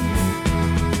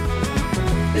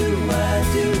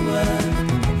 Do-wah-do-wah,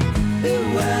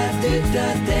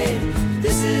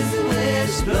 this is the way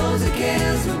she blows the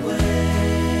cares away.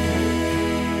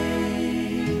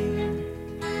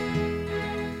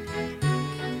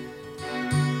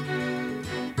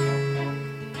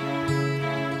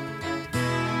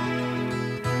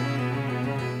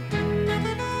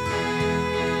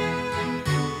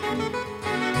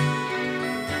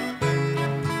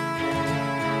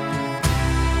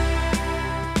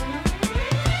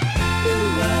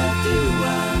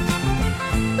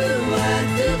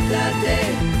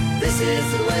 This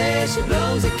is the way she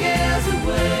blows the cares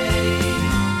away.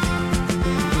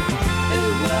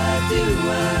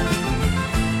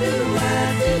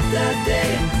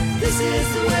 Do-wah-do-wah-do-wah-do-da-day. This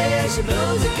is the way she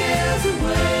blows the cares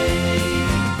away.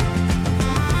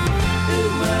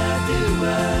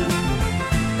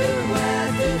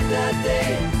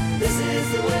 Do-wah-do-wah-do-wah-do-da-day. This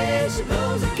is the way she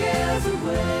blows the cares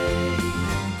away.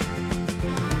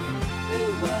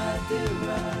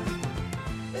 Do-wah-do-wah.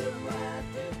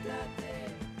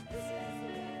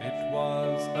 It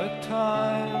was a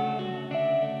time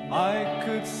I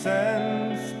could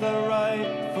sense the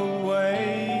rightful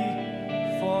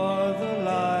way for the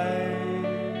life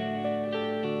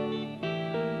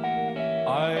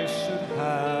I should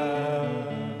have.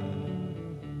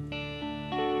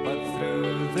 But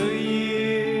through the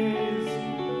years,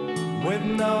 with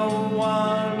no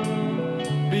one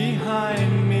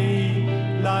behind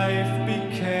me, life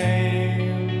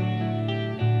became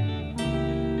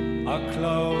a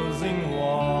closing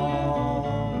wall.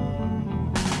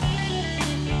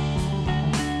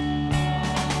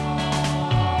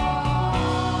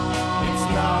 It's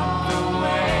not the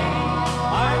way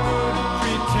I would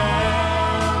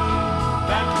pretend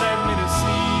that led me to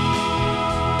see.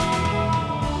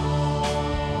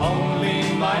 Only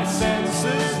my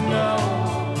senses know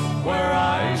where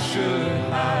I should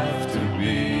have to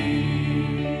be.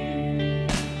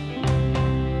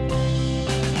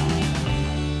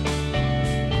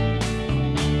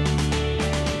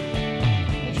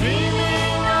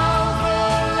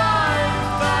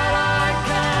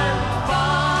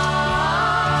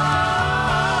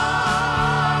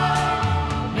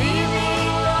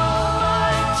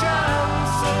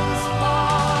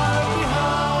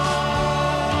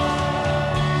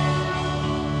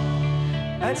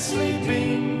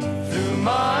 Sleeping through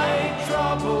my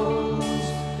troubles,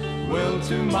 will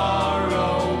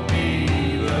tomorrow be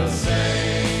the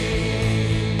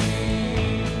same?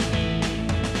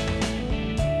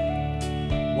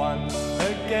 Once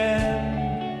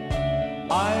again,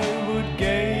 I would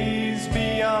gaze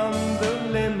beyond the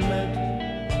limit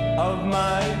of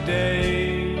my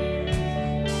days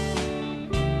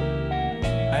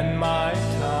and my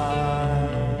time,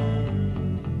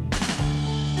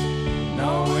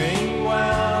 knowing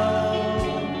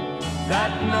well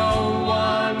that no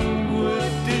one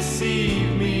would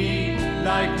deceive me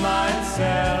like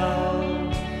myself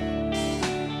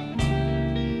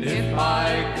if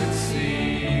I could see.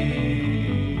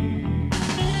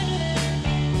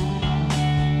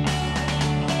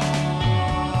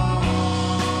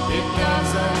 It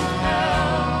doesn't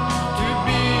help to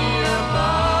be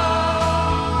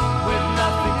above with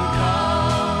nothing to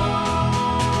come.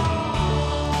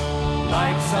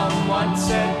 Like someone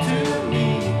said to me,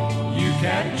 you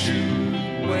can't chew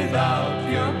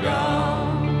without your gum.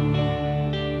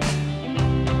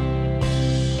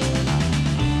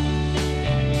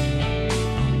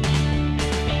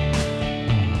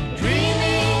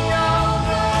 Dreaming of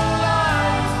the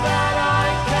life that I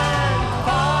can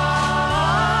find,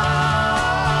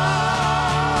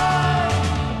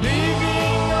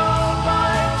 leaving all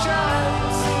my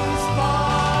chances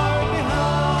far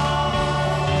behind.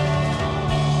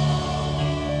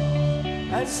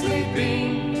 And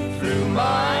sleeping through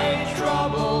my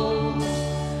troubles,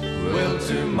 will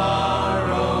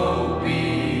tomorrow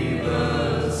be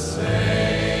the same?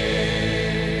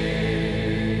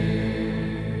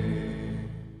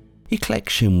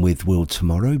 Eclection with Will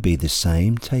Tomorrow Be the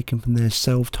Same, taken from their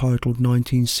self-titled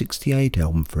 1968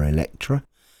 album for Elektra.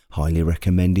 Highly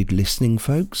recommended listening,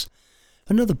 folks.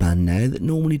 Another band now that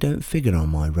normally don't figure on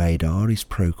my radar is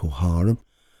Procol Harum.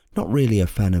 Not really a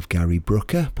fan of Gary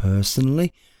Brooker,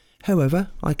 personally. However,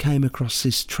 I came across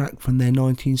this track from their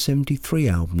 1973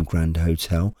 album Grand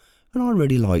Hotel, and I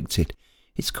really liked it.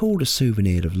 It's called A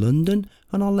Souvenir of London,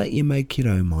 and I'll let you make your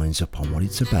own minds up on what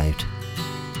it's about.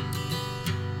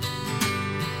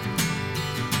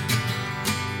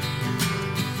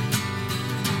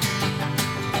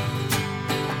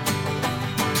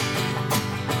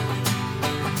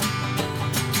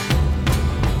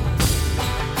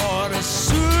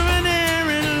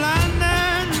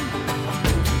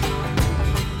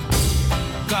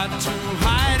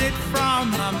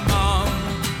 found my mom.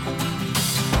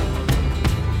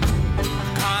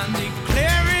 Can't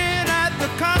declare it at the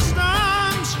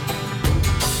customs,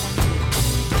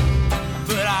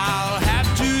 but I'll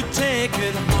have to take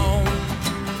it home.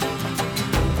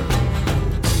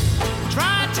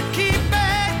 Try to keep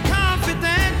it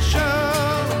confidential,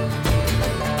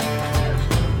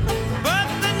 but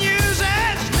the news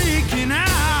is leaking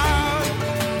out.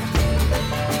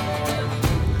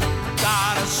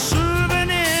 Got a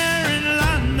souvenir in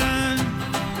London.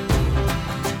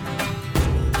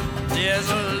 There's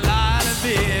a lot of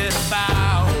it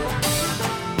about.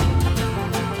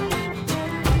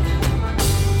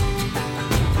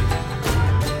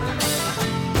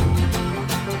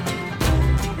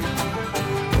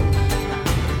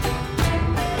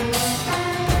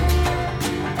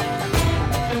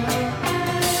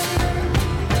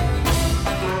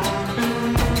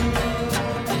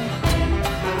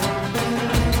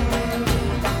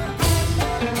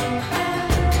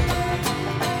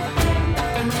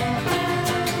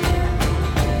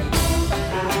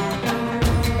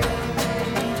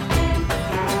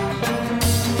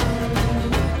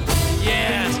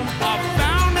 Yes, I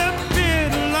found a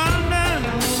bit of London.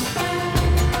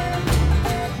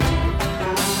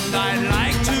 I'd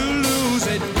like to lose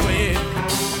it quick.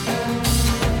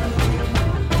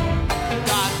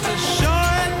 Got to show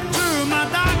it to my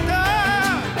doctor,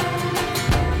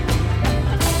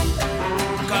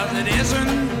 'cause it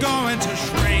isn't going to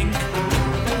shrink.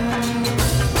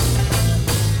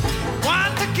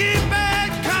 Want to keep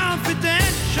it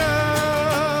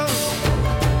confidential,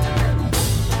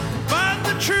 but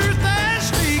the truth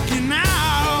is leaking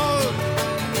out.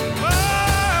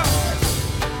 Oh,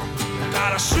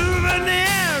 got a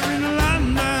souvenir in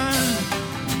London.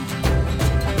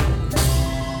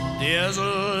 There's a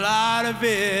lot of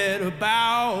it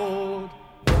about.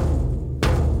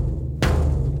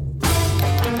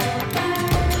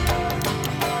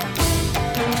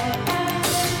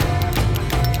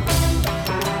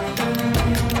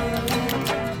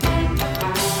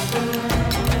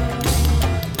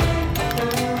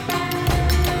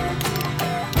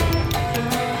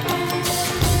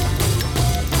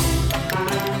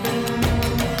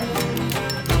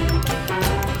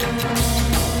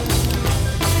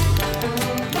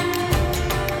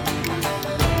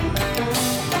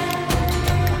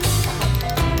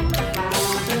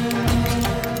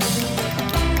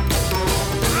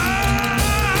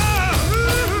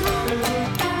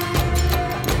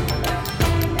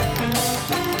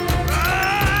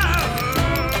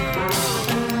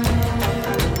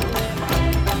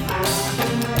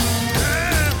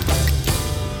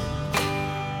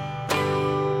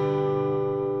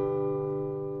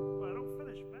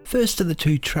 First of the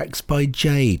two tracks by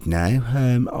Jade now.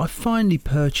 I finally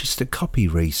purchased a copy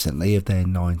recently of their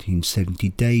 1970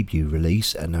 debut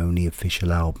release and only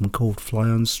official album called Fly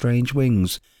on Strange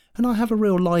Wings, and I have a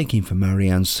real liking for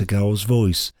Marianne Segal's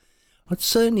voice. I'd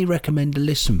certainly recommend a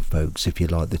listen, folks, if you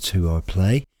like the two I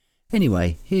play.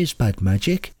 Anyway, here's Bad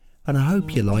Magic, and I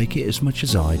hope you like it as much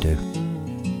as I do.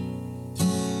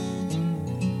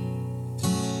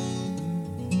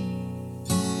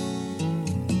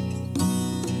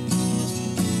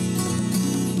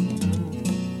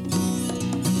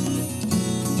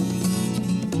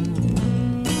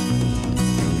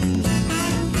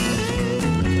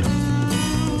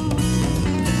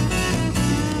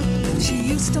 She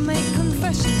used to make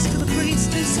confessions to the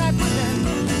priest who sat with them.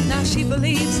 Now she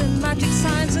believes in magic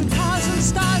signs and cars and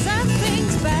stars and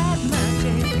things. Bad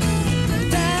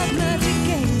magic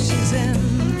game she's in.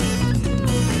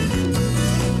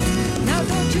 Now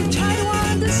don't you try to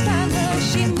understand her,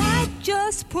 she might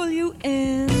just pull you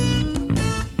in.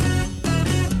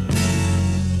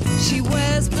 She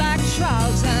wears black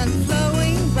shrouds and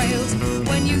flowing veils.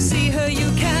 When you see her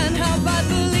you can't help but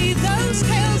believe those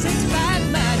tales. It's bad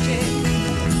magic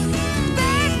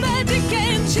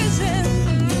game she's in.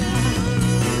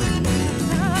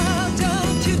 Now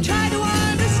don't you try to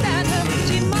understand her,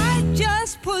 she might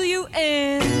just pull you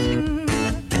in.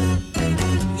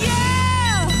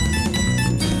 Yeah!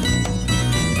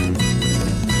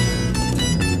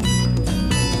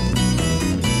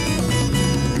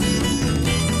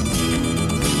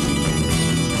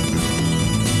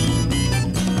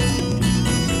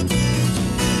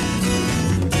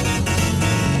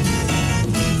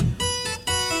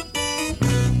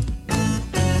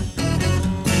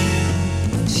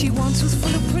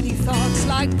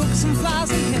 Like books and flowers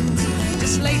and hymns.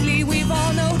 Just lately we've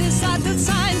all noticed that the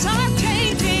signs are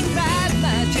changing. Bad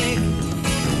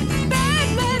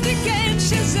magic game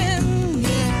she's in.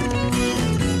 Yeah.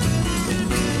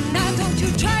 Now don't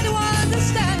you try to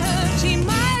understand her, she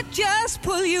might just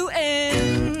pull you in.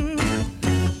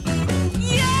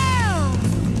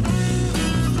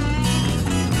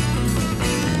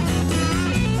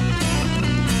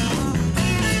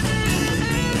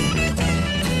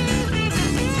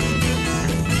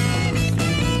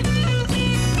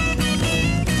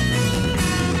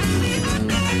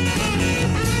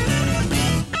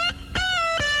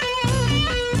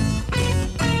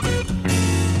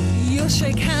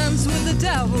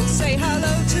 I will say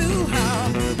hello to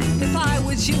her. If I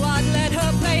was you, I'd let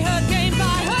her play her game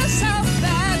by herself.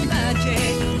 Bad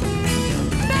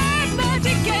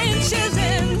magic game she's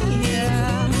in,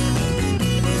 yeah.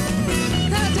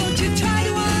 Now don't you try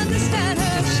to understand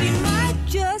her, she might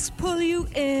just pull you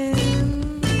in.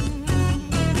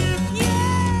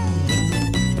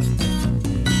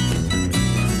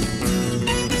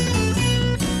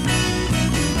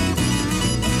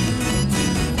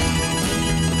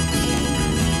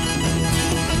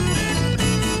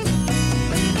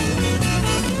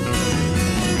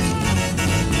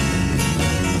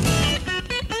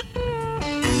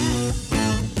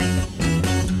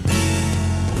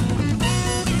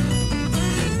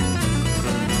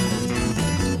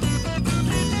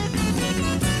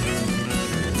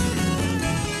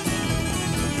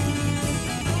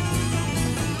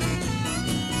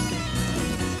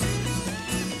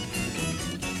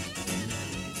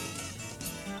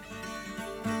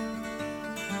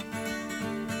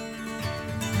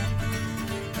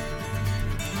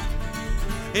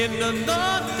 In a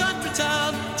north country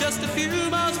town, just a few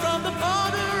miles from the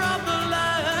border of the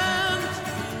land.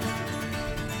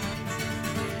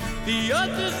 The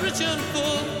earth is rich and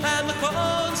full, and the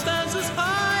corn stands as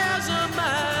high as a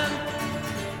man.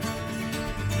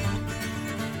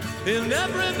 In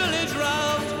every village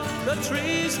round, the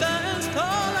tree stands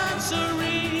tall and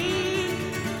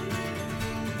serene.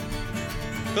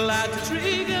 Glad the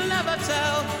tree can never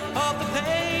tell of the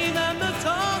pain and the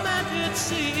torment it's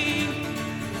seen.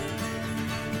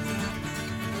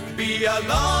 Be a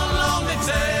long, long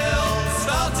tale,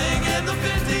 starting in the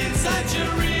 15th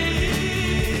century.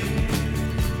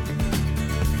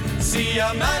 See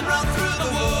a man run through the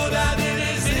wood, and in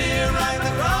his ear rang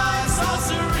the cry of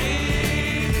sorcery.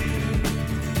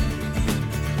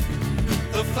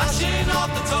 The flashing of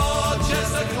the torches,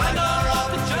 the clangor of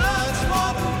the church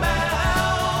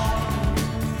bell.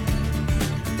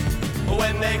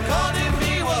 When they caught him,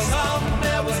 he was hung.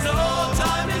 There was no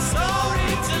time, his story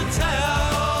to tell.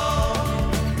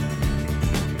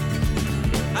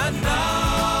 And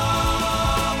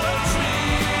now the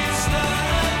tree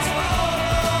stands alone.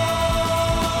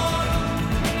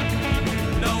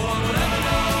 No one will ever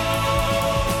know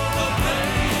the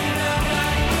pain and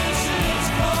anguish it's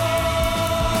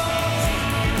caused.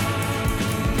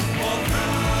 For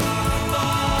through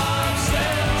 5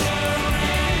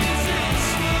 centuries it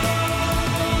stood,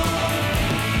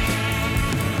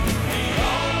 the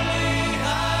only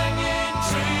hanging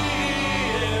tree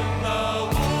in the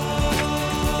wood.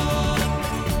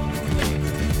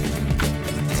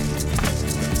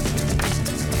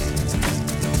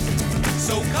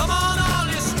 So come on, all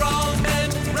you strong men,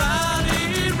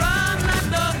 rally round,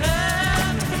 lend a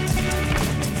hand.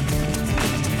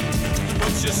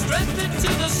 Put your strength into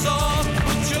the sword,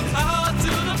 put your power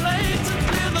to the blade to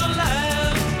clear the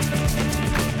land.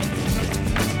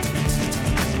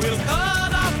 We'll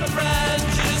cut off the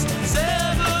branches,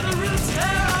 sever the roots,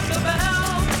 tear off the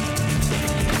bell.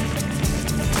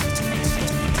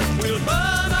 We'll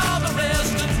burn all the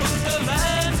rest and put the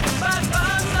land back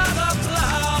under the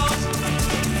plow.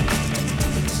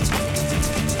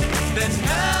 Then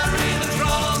carry the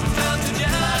trunk down to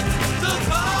Jack, the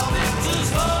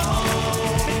carpenter's home.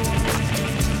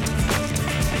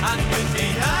 And with the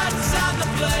axe and the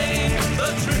blade, the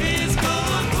tree's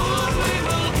good wood we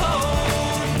will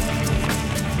hold.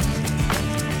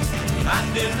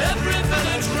 And in every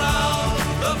village round,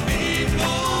 the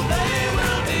people they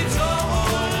will be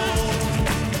told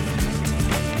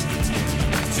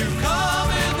to come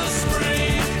in the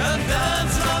spring and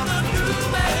dance round the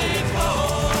new-made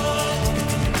pole.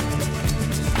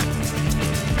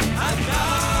 And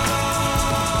now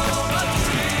the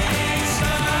tree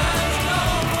stands no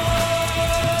more.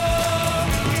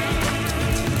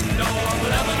 No one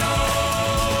will ever know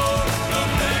the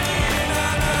pain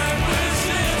and anguish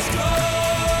it's caused.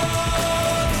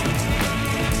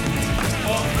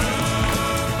 For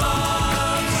through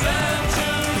 5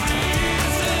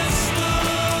 centuries it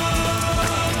stood,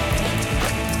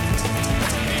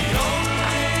 the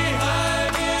only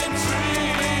hanging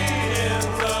tree in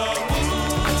the wood.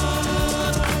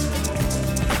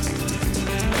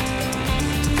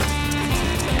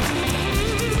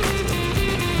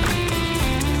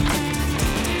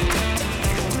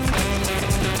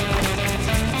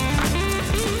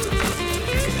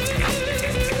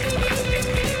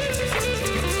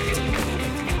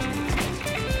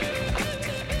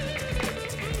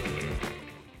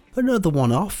 Another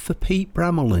one off for Pete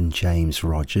Bramall and James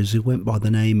Rogers, who went by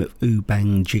the name of Oo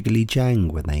Bang Jiggly Jang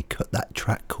when they cut that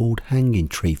track called Hanging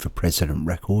Tree for President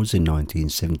Records in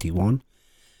 1971.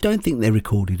 Don't think they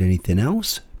recorded anything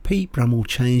else. Pete Bramall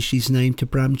changed his name to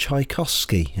Bram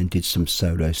Tchaikovsky and did some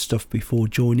solo stuff before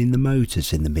joining the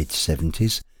Motors in the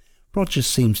mid-70s. Rogers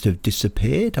seems to have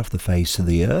disappeared off the face of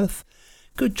the earth.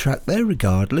 Good track there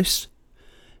regardless.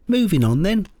 Moving on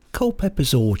then,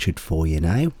 Culpeper's Orchard for you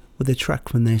now, with a track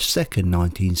from their second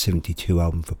 1972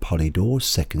 album for Polydor's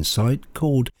Second Sight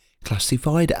called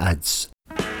Classified Ads.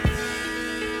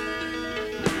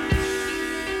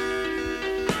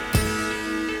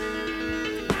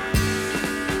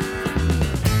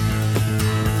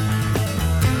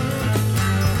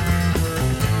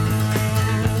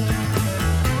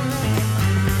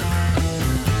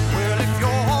 Well, if your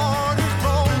heart is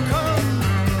broken,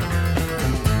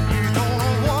 you don't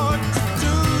know what to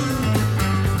do.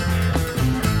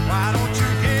 Why don't you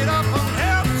get up and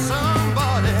help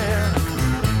somebody?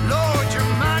 Lord, you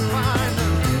might find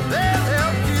they'll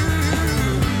help you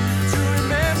to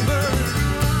remember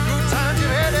good times you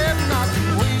had have not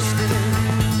been wasted.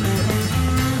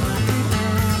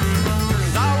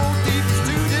 'Cause I won't keep you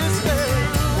to this day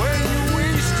when you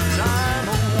waste your time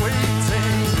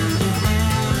waiting.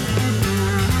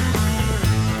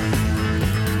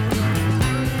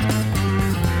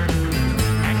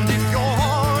 And if your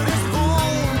heart is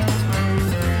full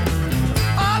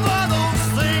of all those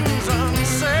things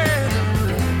unsaid,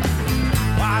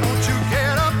 why don't you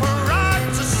get up and write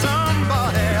to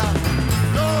somebody?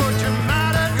 Lord, you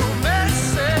might have your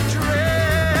message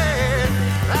read.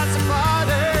 That's about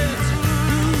it.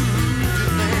 Who do you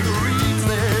think reads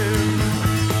them?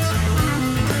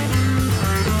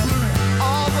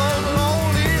 All those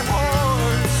lonely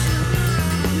hearts who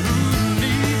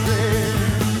need them.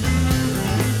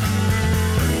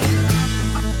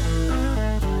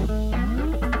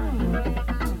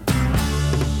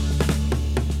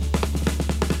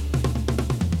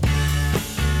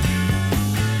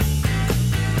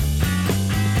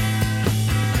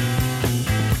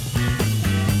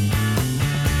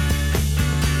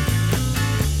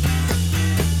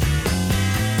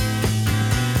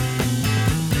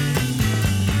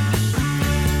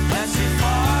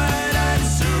 Classified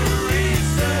as who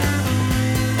reads them,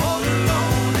 all the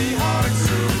lonely hearts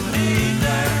who need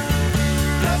them.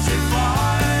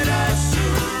 Classified as who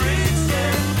reads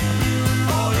them,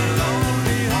 all the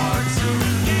lonely hearts who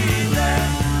need them.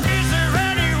 Is there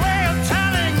any way of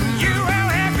telling you how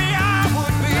happy I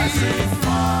would be?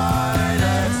 Classified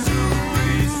as who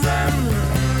reads them.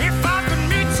 If I could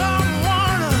meet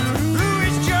someone who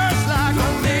is just like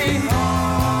me.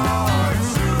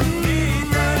 Hearts who need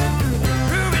them,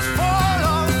 who is full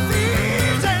of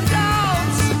fears and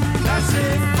doubts.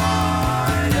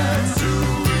 Classified as who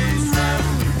reads them,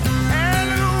 and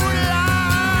who would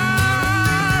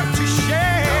like to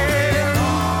share.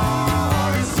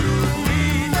 Hearts who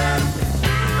need them.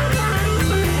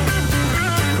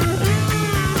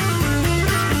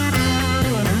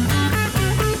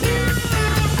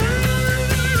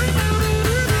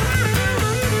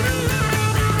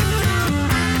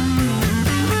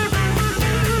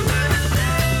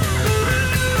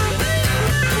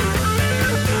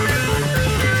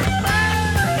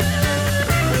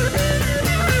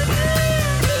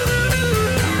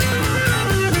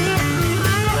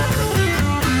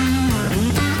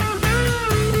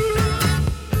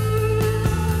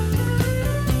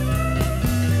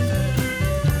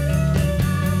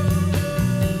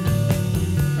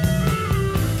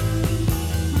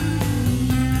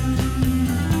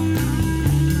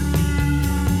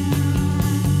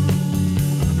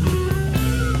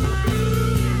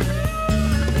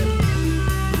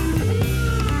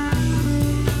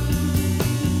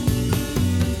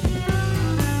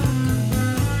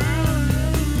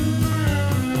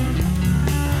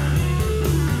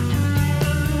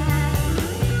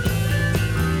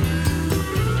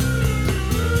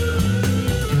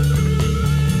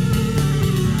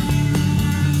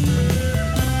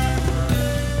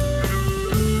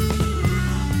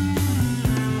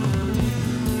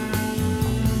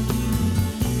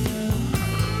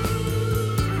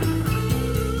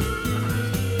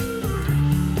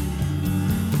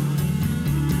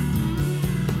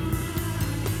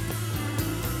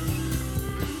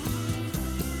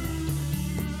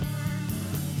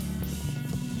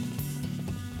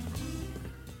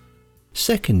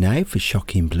 Second now for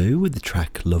Shocking Blue with the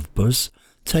track Love Buzz,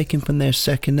 taken from their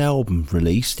second album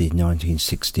released in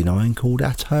 1969 called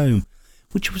At Home,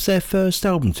 which was their first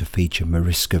album to feature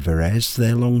Mariska Varese,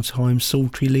 their long-time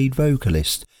sultry lead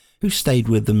vocalist, who stayed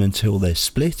with them until their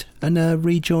split and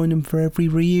rejoined them for every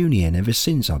reunion ever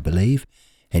since, I believe.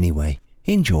 Anyway,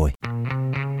 enjoy.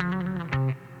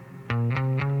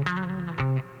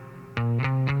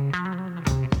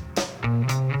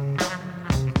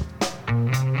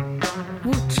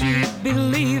 Would you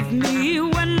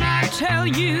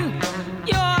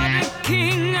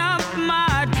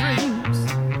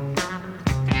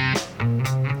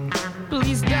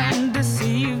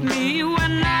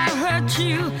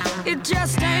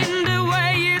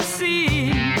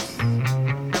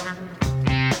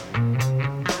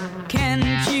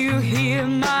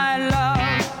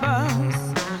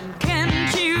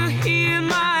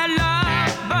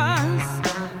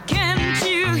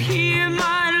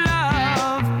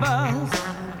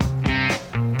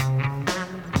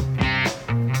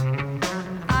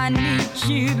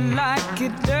need you like a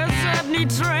desert need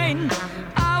train.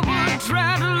 I would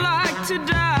rather like to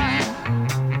die.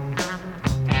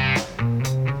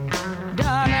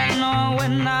 Darling, oh,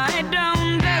 when I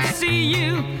don't see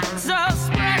you, so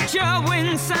spread your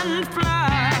wings and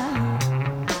fly.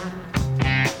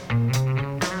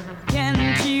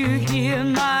 Can't you hear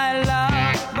my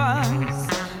love buzz?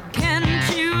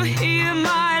 Can't you hear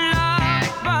my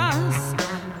love buzz?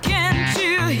 Can't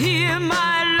you hear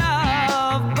my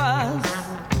love buzz?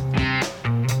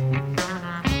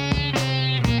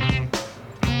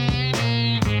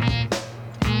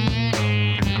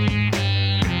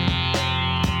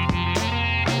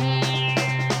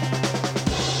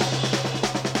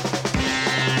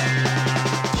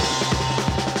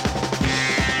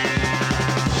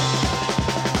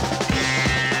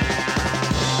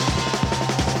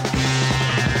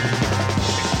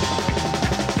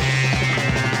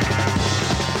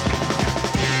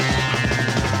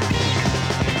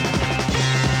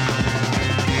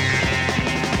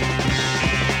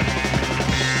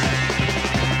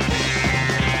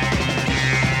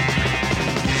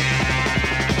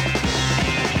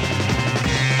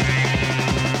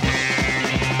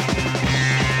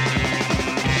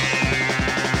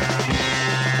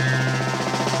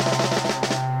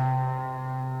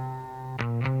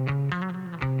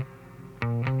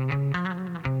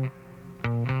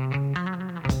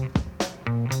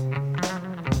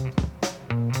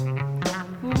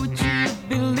 Would you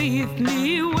believe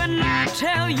me when I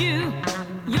tell you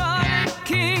you're the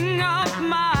king of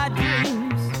my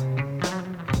dreams?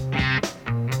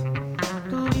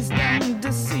 Please don't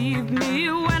deceive me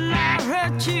when I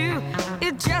hurt you.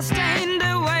 It just ain't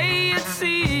the way it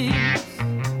seems.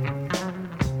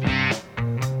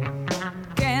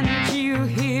 Can't you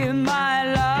hear my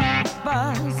love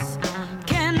buzz?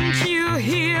 Can't you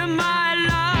hear my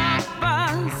love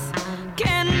buzz?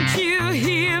 Can't you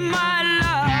hear my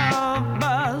love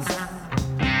buzz?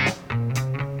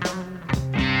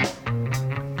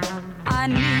 I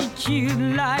need you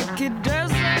like a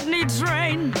desert needs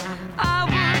rain. I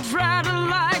would rather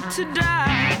like to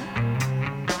die.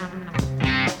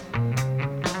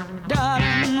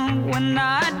 Darling, when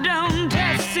I don't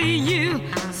see you,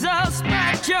 so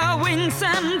spread your wings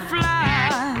and fly.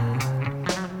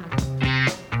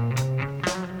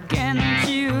 Can't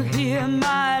you hear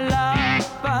my love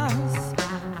buzz?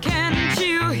 Can't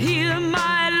you hear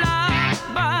my love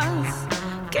buzz?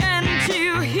 Can't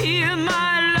you hear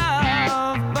my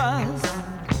love buzz?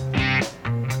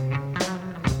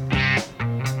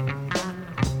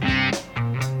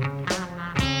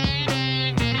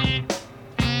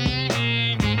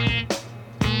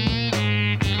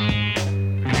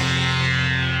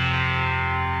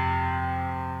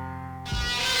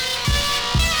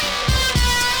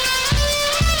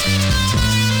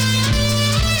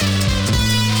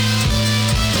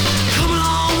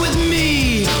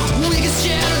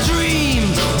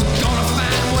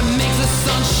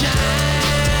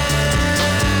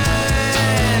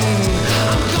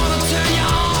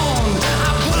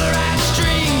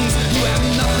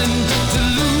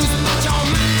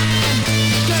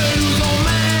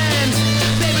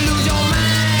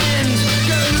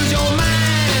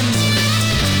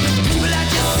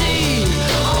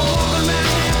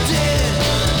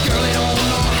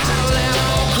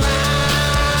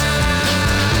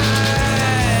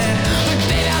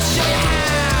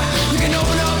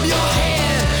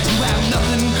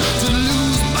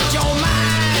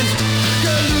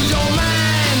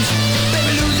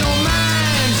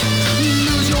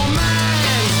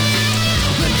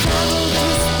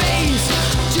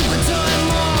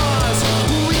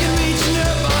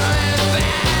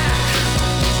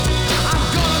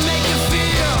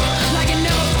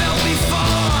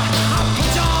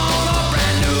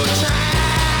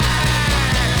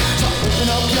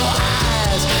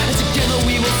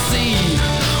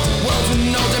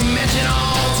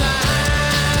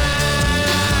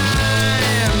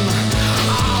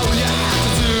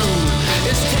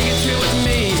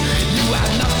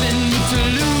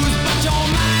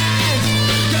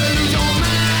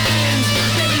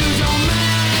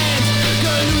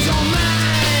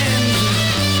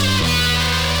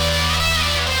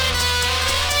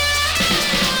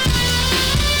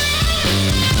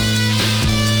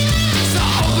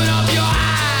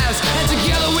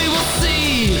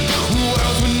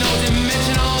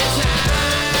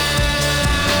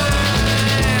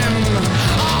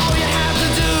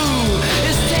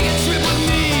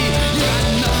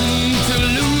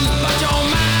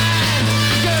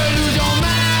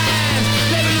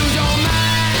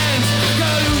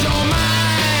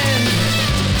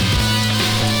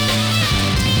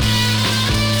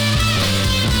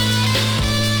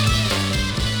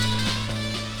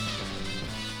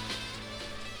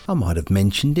 I might have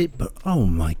mentioned it, but oh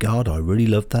my god, I really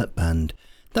love that band.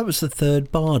 That was the third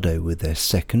Bardo with their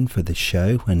second for the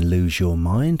show, and Lose Your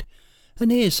Mind.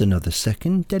 And here's another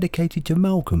second dedicated to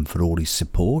Malcolm for all his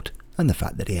support and the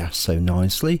fact that he asked so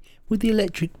nicely, with the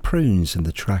Electric Prunes and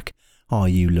the track Are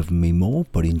You Loving Me More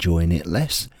But Enjoying It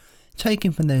Less,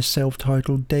 taken from their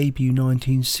self-titled debut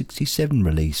 1967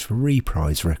 release for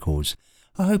Reprise Records.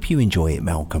 I hope you enjoy it,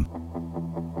 Malcolm.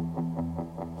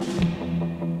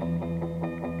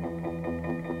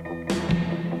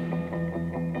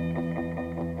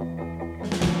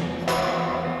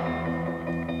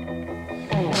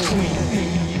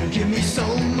 You give me so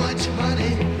much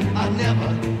honey, I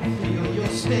never feel your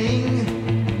sting.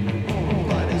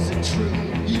 But is it true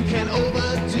you can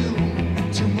overdo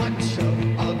too much of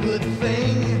a good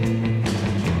thing?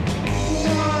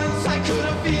 Once I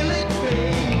couldn't feel it,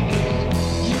 baby.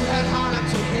 You had harder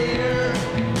to hear.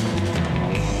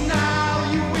 Now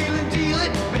you wheel and deal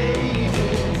it, baby.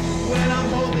 When I'm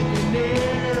holding you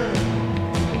near,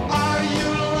 are you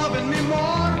loving me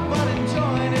more but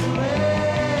enjoying it less?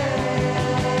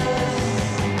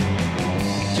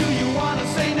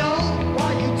 Say no,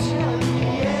 why you telling me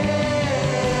yes?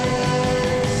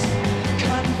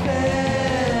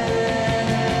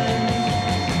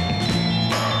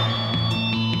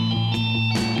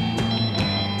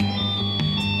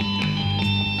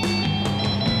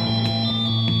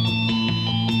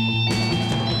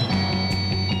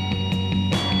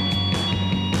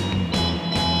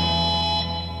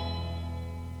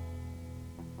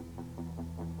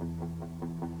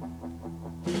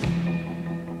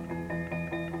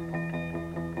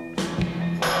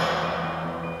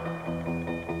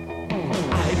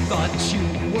 Thought you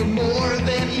were more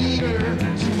than eager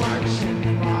to march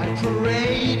in my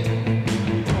parade.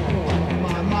 But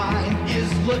my mind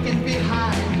is looking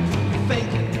behind,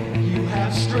 thinking you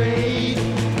have strayed.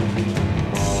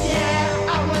 Yeah,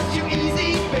 I was too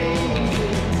easy, baby.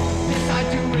 This I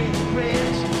do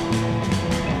regret.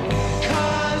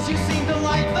 'Cause you seem to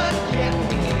like the get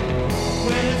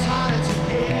when it's harder to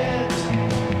get.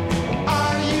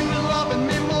 Are you loving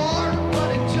me more but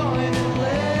enjoying it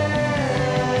less?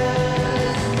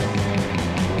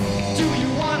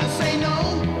 Say no,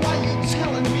 why you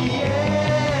telling me yes?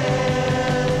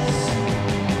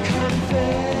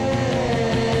 Confess.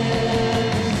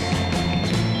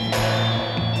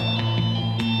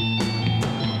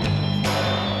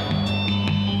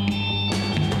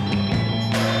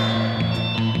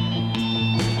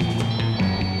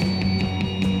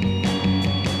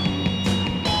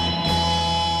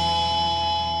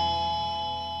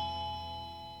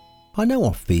 I know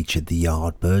I've featured the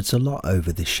Yardbirds a lot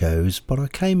over the shows, but I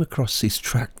came across this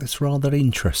track that's rather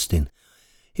interesting.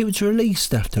 It was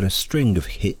released after a string of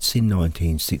hits in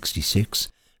 1966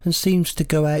 and seems to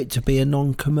go out to be a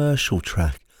non-commercial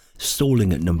track,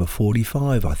 stalling at number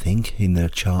 45, I think, in their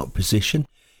chart position.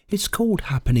 It's called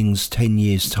Happenings 10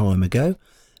 Years Time Ago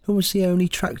and was the only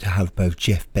track to have both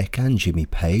Jeff Beck and Jimmy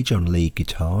Page on lead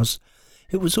guitars.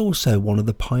 It was also one of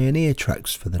the pioneer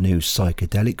tracks for the new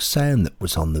psychedelic sound that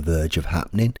was on the verge of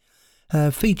happening,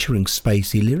 featuring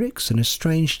spacey lyrics and a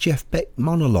strange Jeff Beck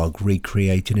monologue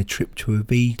recreating a trip to a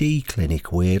VD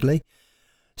clinic, weirdly.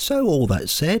 So all that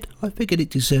said, I figured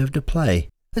it deserved a play,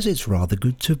 as it's rather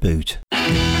good to boot.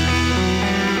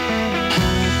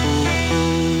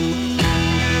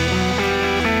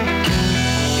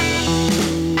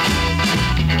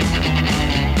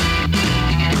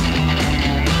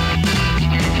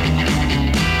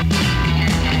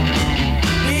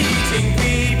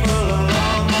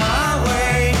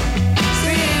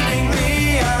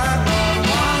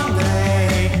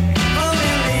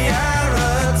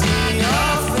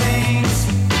 Things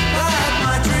that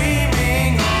my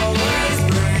dreaming always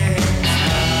brings.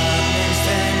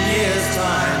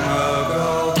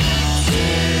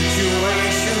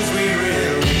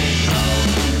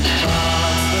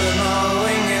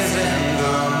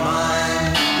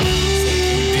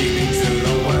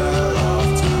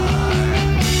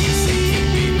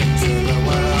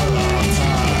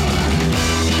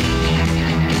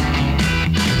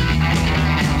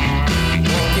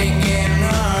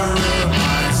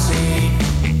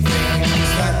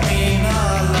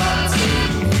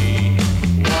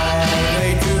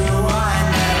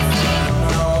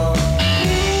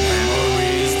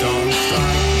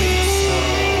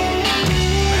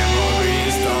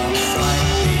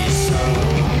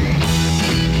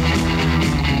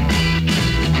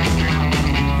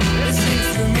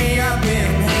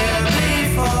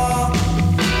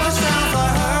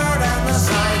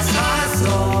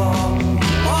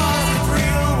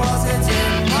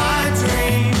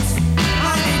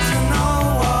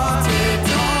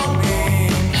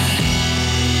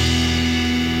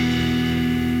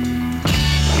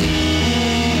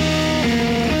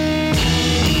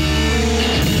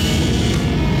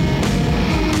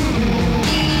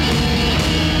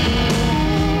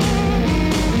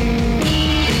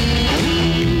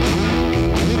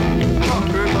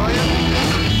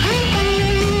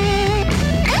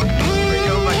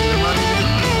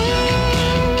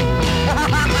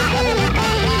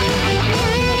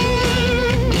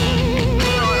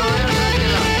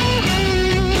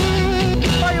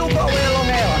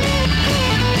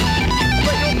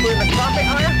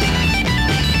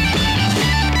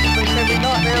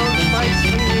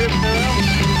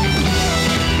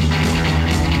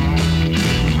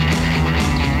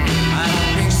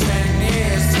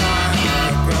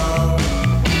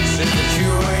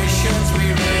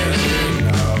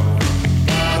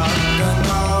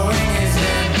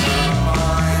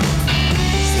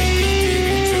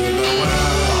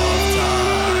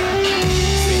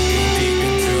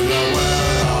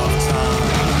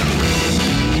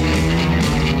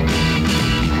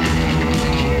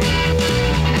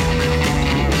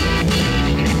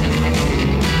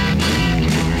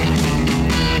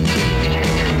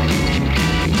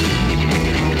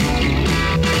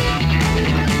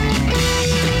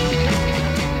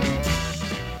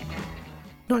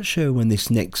 not sure when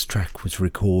this next track was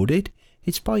recorded.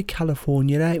 It's by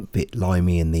California outfit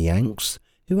Limey and the Yanks,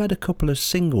 who had a couple of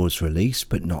singles released,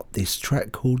 but not this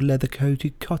track called Leather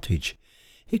Coated Cottage.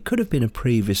 It could have been a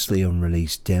previously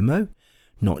unreleased demo,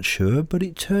 not sure, but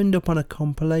it turned up on a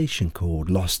compilation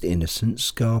called Lost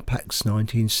Innocence, Scarpack's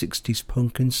 1960s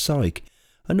Punk and Psych,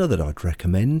 another I'd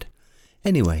recommend.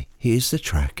 Anyway, here's the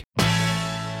track.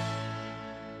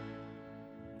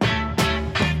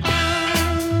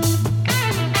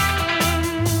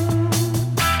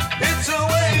 It's a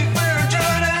wayfarer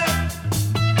journey,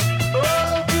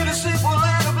 oh, to the simple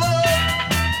land of love.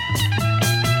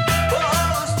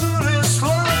 Oh, to this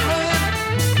slumbering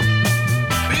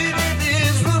beneath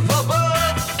his roof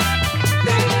above.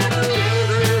 In a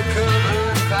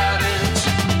leather-covered cottage,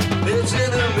 it's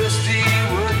in a misty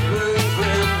woodland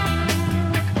glen.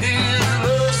 His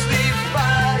love sleeps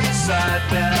by his side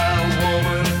now,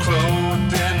 woman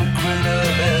clothed in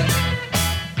crinoline.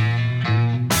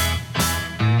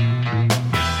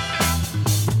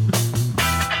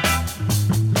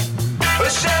 A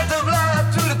shaft of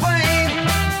light through the plain,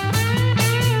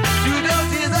 to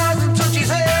dust his eyes and touch his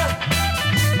hair.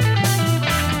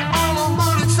 All the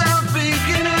morning sounds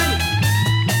beginning,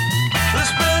 the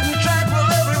spreading tranquil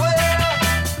everywhere.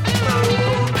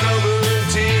 Oh, come and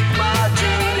take my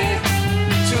journey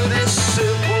to this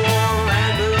simple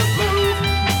land of love.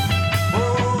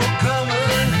 Oh, come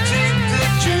and take the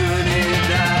journey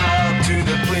now to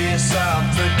the place I'm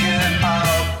thinking of.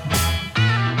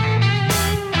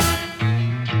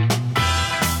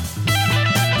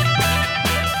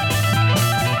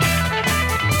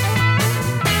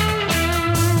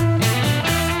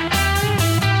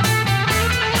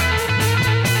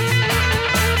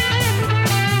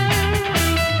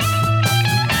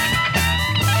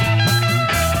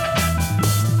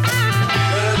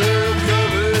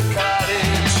 Leather-covered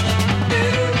cottage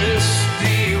in a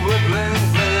misty woodland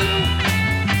glen.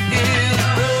 His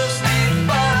love sleeps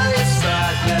by his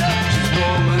side now. She's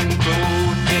woman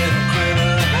clothed in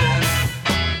crinoline.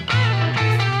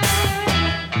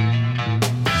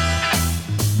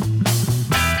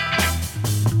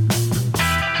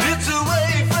 It's a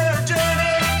wayfarer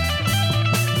journey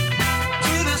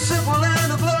to the simple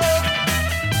land of love.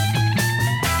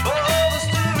 All the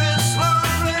stories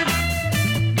slumbering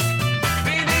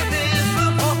beneath his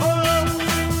roof above.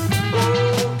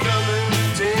 Oh, come and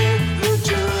take the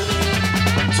journey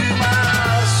to my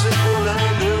simple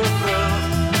land of love.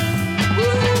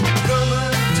 Oh, come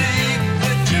and take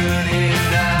the journey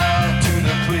now to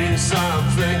the place I'm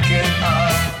thinking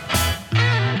of.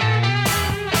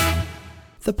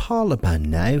 The Parlour Band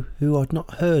now, who I'd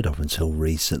not heard of until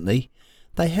recently.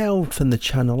 They hailed from the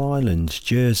Channel Islands,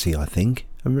 Jersey I think,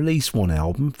 and released one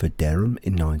album for Derham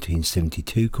in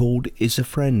 1972 called Is a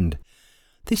Friend.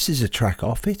 This is a track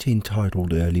off it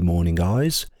entitled Early Morning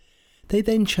Eyes. They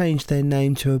then changed their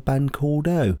name to a band called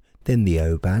O, then the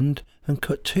O Band, and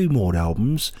cut 2 more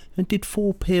albums and did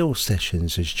 4 Peel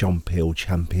sessions as John Peel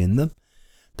championed them.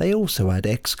 They also had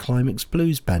ex-Climax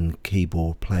Blues Band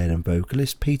keyboard player and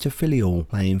vocalist Peter Filiall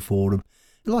playing for them.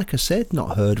 Like I said,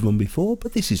 not heard of them before,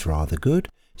 but this is rather good,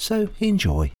 so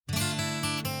enjoy.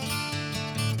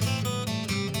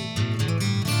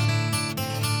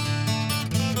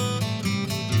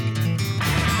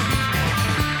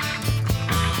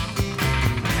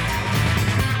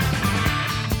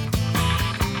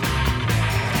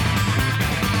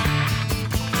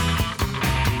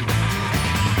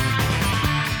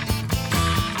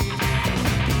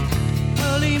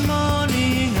 Early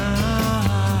morning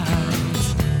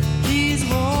eyes, please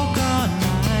walk on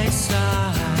my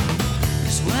side.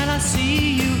 'Cause when I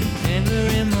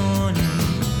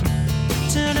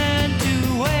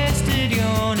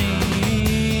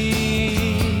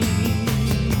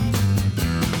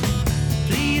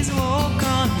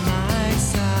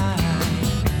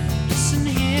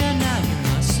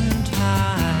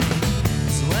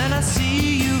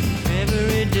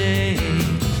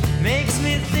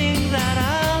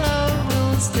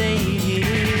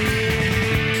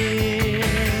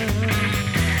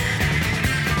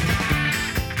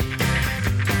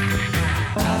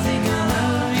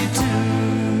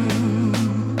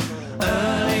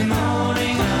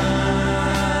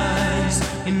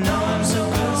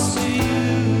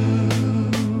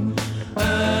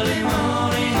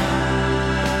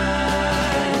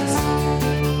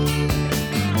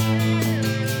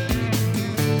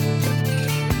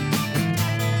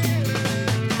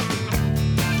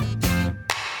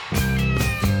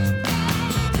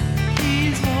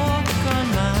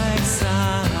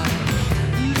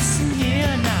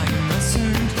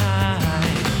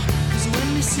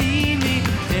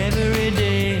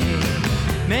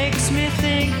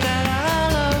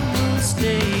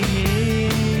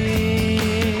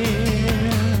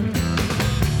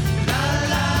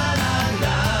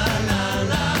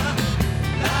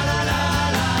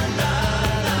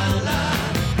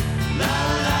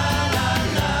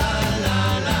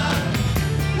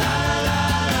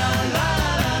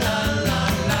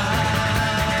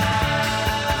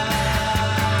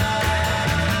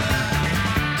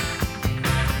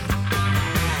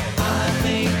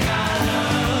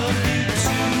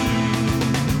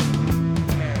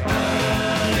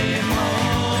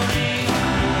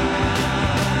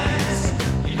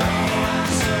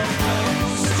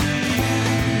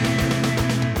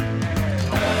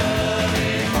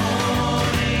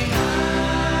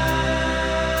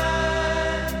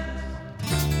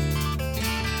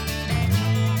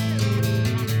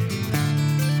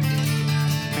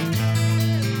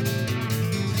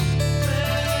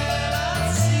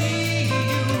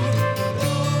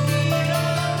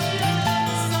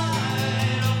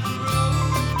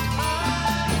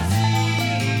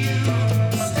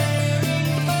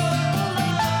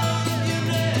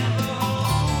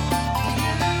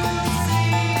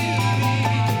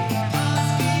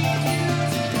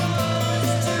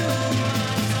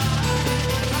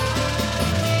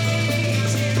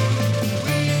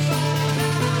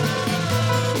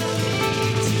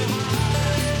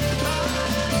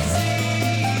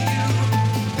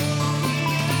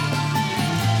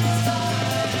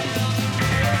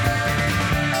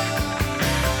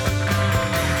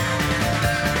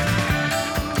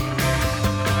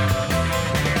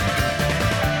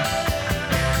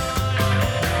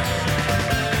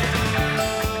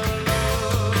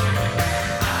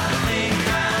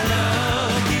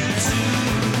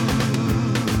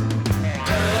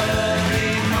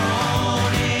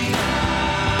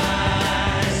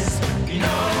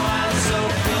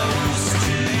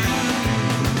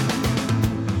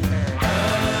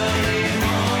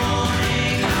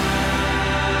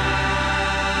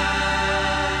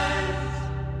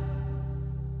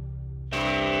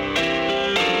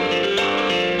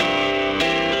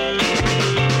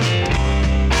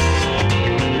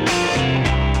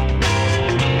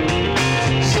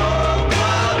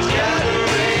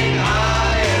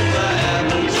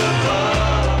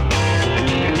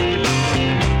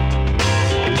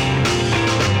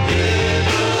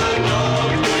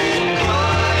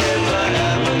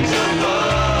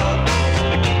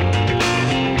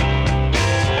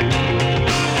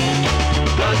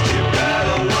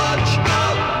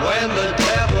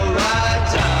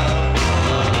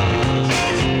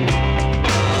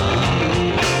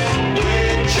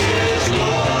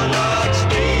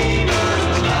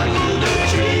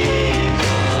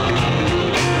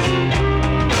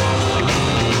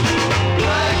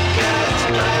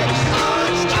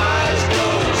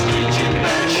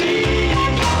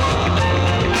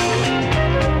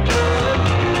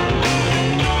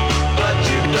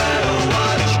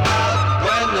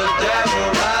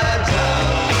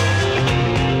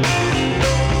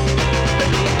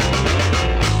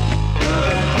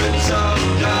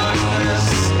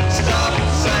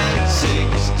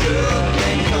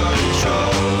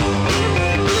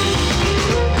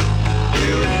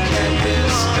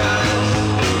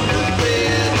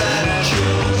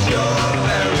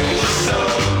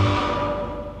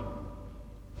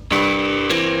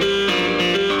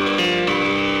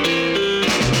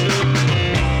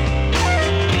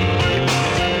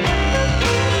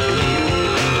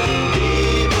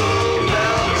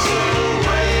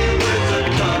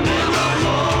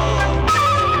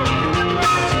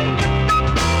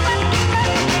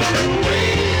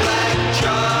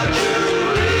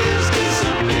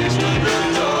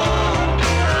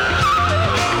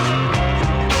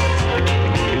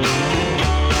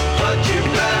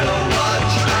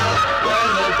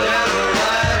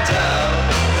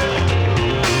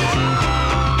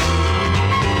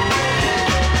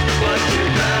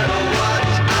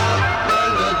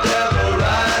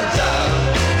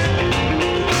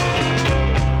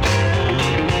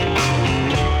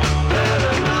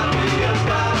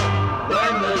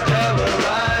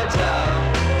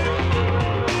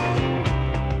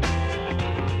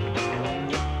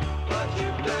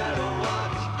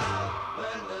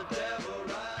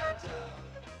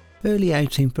early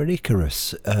outing for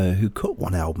Icarus, who cut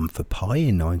one album for Pie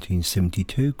in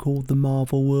 1972 called The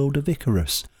Marvel World of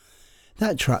Icarus.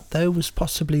 That track though was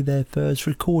possibly their first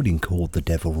recording called The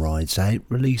Devil Rides Out,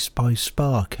 released by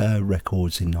Spark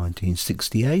Records in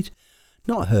 1968.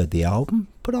 Not heard the album,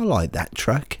 but I like that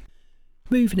track.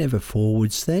 Moving ever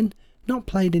forwards then, not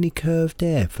played any Curved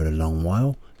Air for a long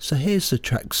while, so here's the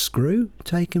track Screw,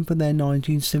 taken from their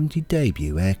 1970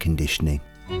 debut Air Conditioning.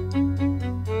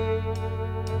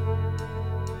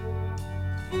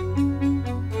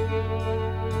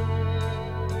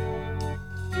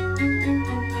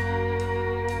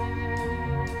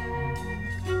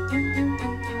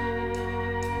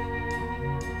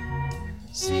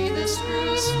 See the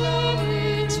screw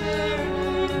slowly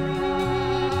turn around.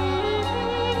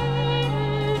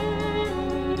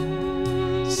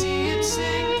 See it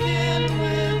sink in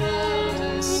without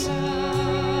a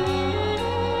sound.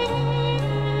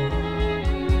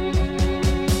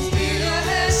 Feel your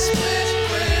head split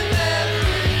with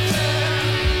every turn.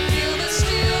 Feel the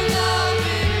steel now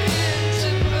begin to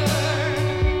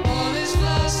burn. All is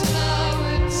lost now,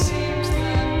 it seems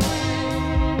that way.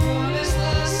 All is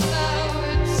lost now,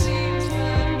 it seems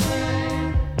that way.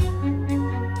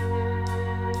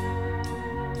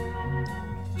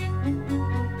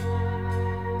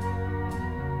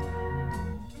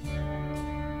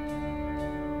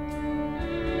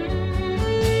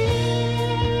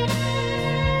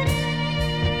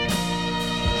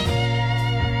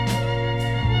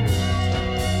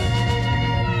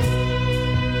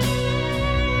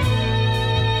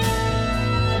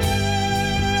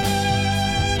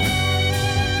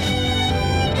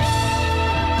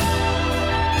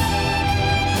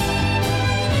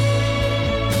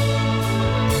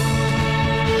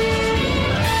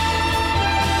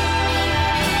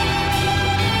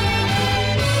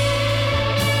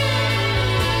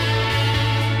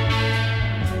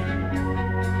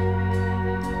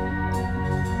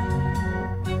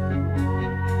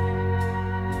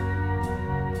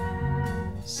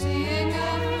 Seeing a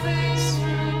face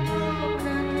through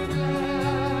broken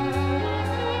glass,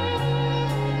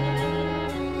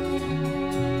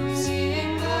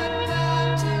 seeing the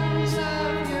patterns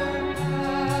of your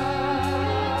past,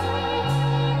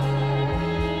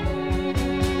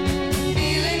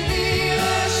 feeling the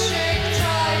earth shake,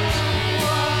 try to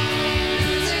walk,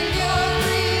 losing your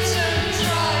reason,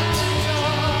 try to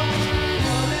talk.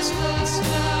 All is lost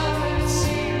now, it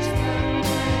seems that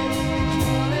way.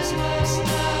 All is lost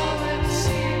now, it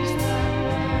seems that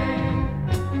way.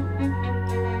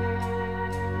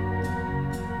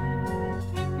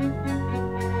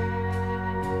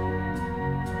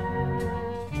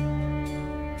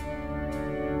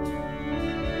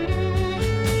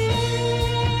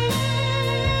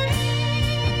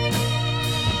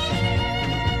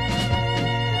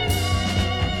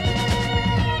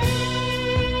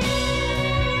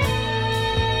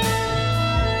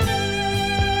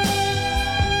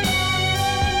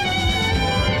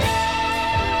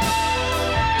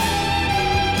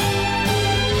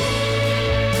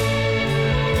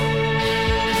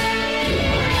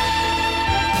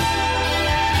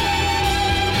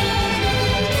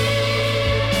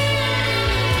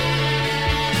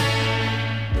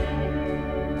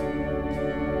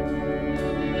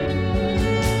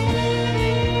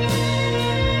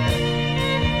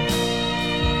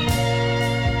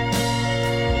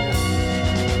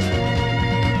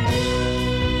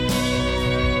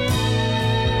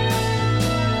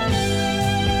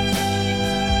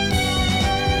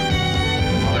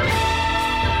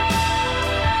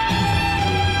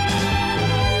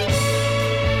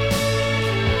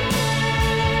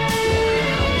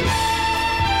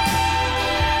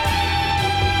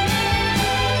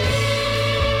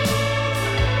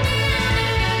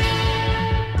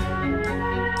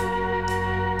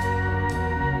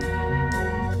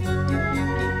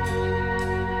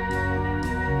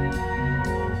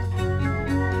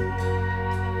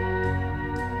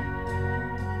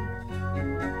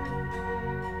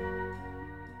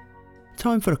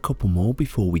 Time for a couple more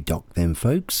before we dock them,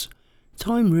 folks.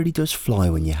 Time really does fly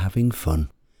when you're having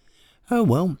fun. Oh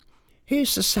well,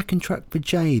 here's the second track for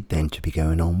Jade then to be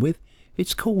going on with.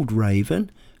 It's called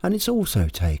Raven, and it's also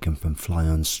taken from Fly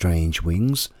on Strange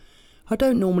Wings. I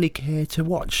don't normally care to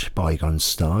watch bygone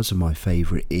stars of my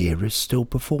favourite eras still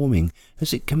performing,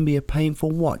 as it can be a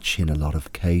painful watch in a lot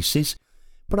of cases,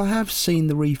 but I have seen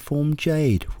the reformed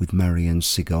Jade with Marianne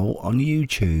Segal on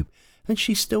YouTube, and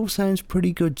she still sounds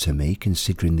pretty good to me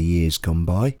considering the years gone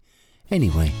by.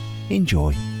 Anyway,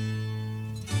 enjoy.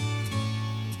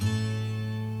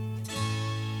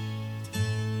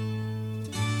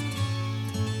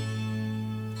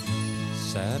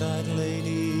 Sad-eyed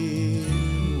lady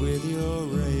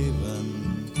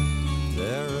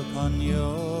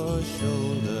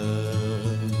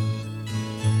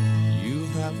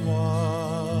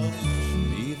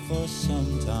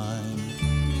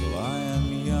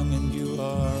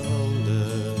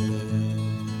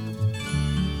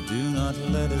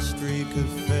not let a streak of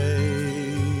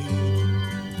fate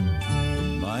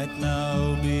might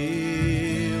now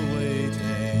be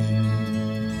waiting,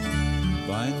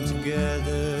 bind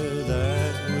together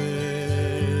that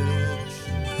which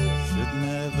should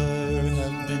never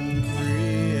have been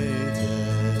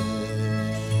created.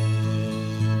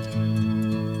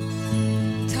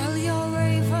 Tell your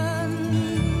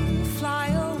raven, fly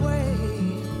away,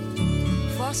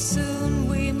 for soon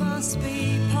we must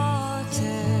be parted.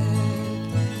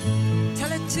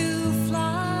 Tell it to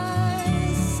fly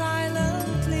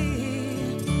silently,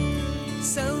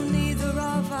 so neither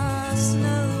of us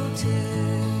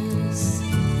notice.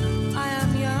 I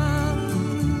am young,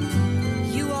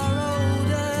 you are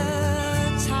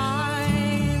older,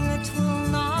 time it will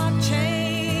not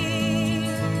change.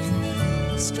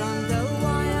 Strong though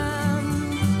I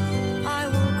am, I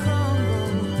will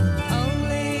crumble,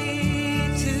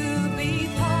 only to be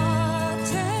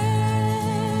parted.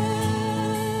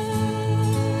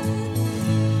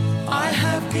 I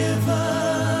have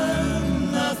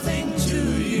given nothing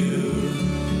to you,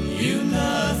 you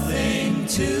nothing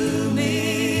to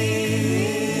me,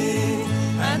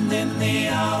 and in the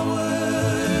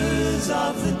hours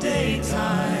of the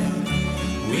daytime,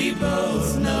 we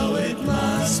both know it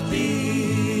must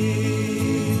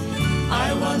be.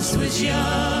 I once was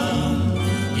young,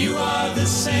 you are the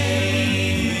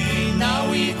same,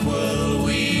 now equal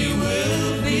we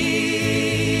will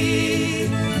be.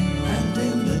 And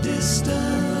in the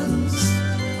distance,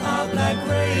 our black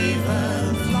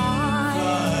raven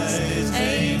flies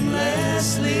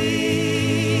aimlessly.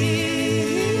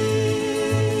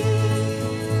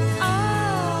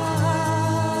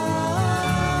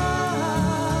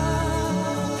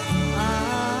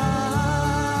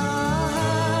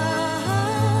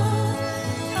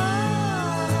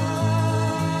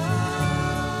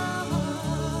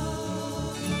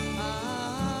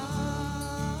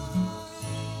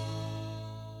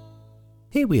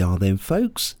 Here we are then,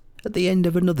 folks, at the end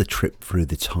of another trip through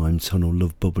the time tunnel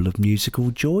love bubble of musical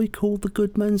joy called The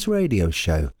Goodman's Radio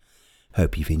Show.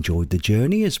 Hope you've enjoyed the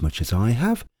journey as much as I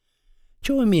have.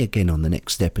 Join me again on the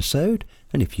next episode,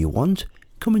 and if you want,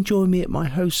 come and join me at my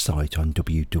host site on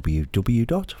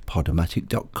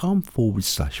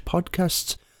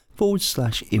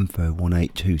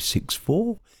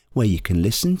www.podomatic.com/podcasts/info18264, where you can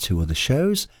listen to other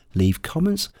shows, leave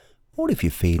comments, or if you're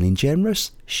feeling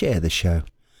generous, share the show.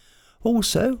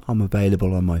 Also, I'm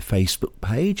available on my Facebook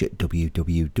page at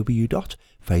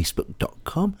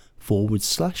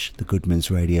www.facebook.com/The Goodman's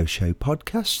Radio Show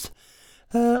podcast.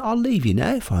 I'll leave you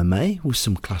now, if I may, with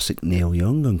some classic Neil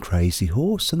Young and Crazy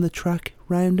Horse and the track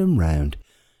Round and Round.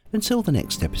 Until the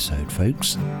next episode,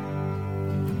 folks.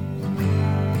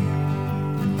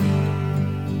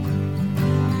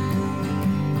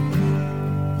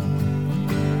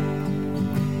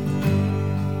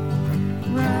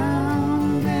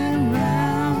 Round and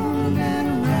round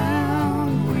and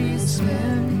round we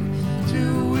spin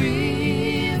to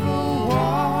weave a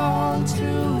wall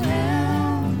to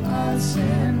hem us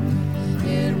in.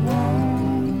 It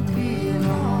won't be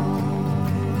long.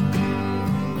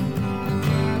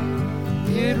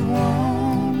 It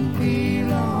won't be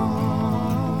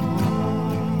long.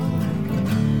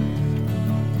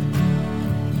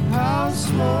 How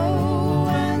slow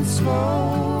and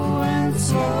slow and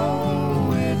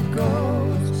slow it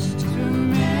goes to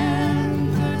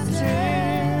mend the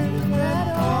tear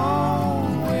that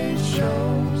always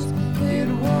shows. It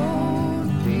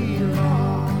won't be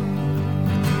long.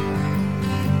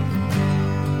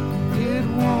 It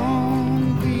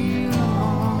won't be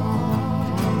long.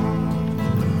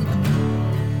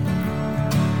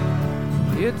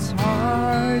 It's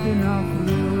hard enough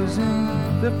losing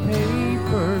the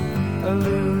paper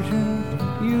illusion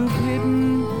you've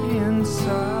hidden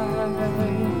inside,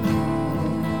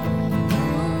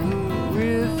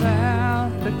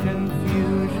 without the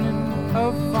confusion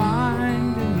of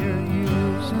finding you're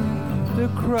using the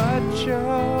crutch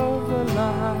of a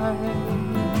lie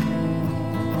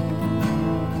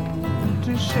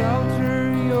to shelter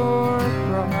your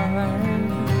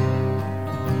pride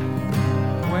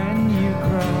when you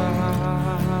cry.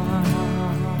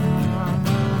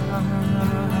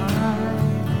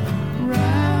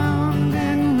 Round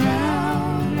and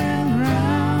round and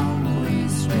round we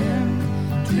swim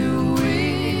to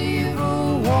weave a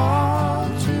wall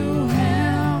to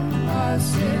hem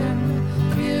us in.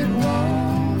 It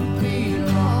won't be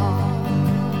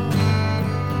long.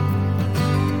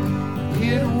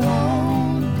 It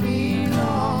won't be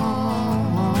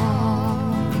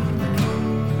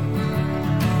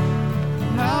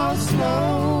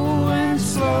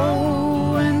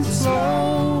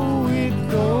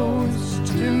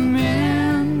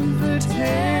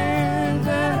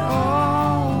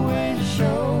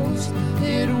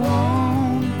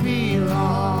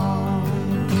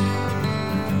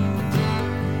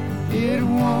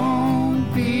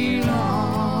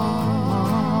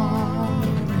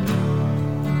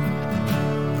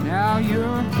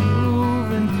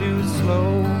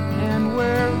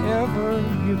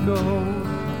go,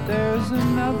 there's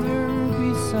another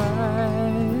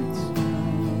besides.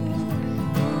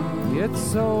 It's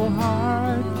so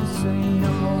hard to say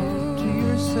no to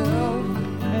yourself,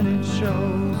 and it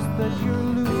shows that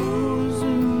you're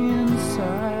losing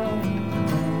inside.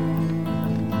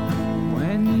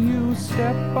 When you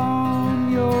step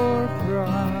on your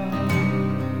pride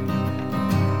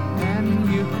and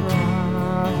you cry,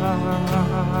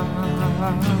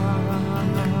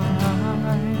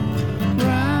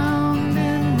 round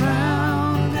and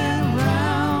round and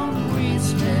round we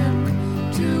spin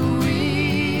to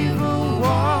weave a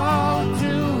wall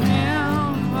to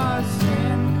hem us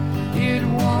in. It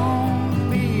won't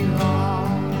be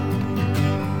long.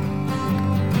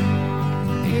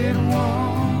 It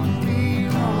won't be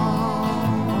long.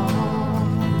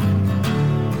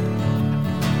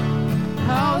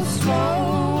 How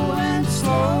slow and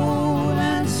slow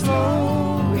and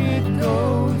slow it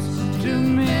goes to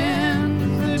mend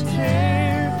the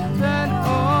tear that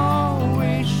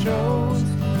always shows.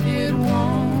 It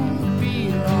won't be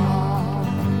long.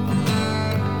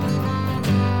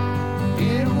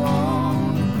 It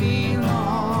won't be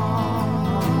long.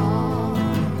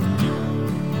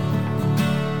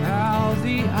 How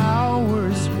the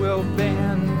hours will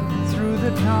bend through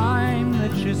the time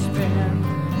that you spend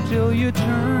till you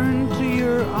turn to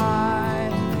your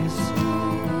eyes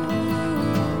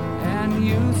and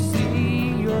you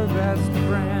see your best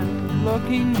friend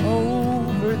looking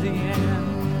over the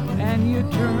end, and you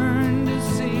turn to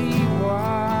see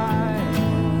why,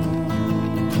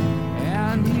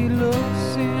 and he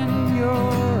looks in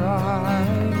your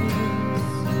eyes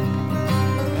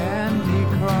and he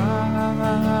cries.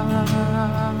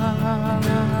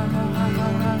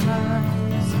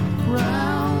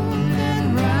 Round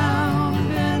and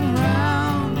round and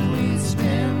round we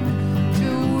spin to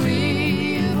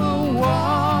weave a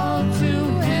wall to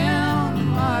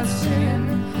hem us in.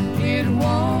 It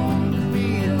won't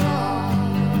be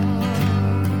long.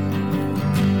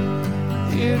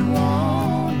 It won't.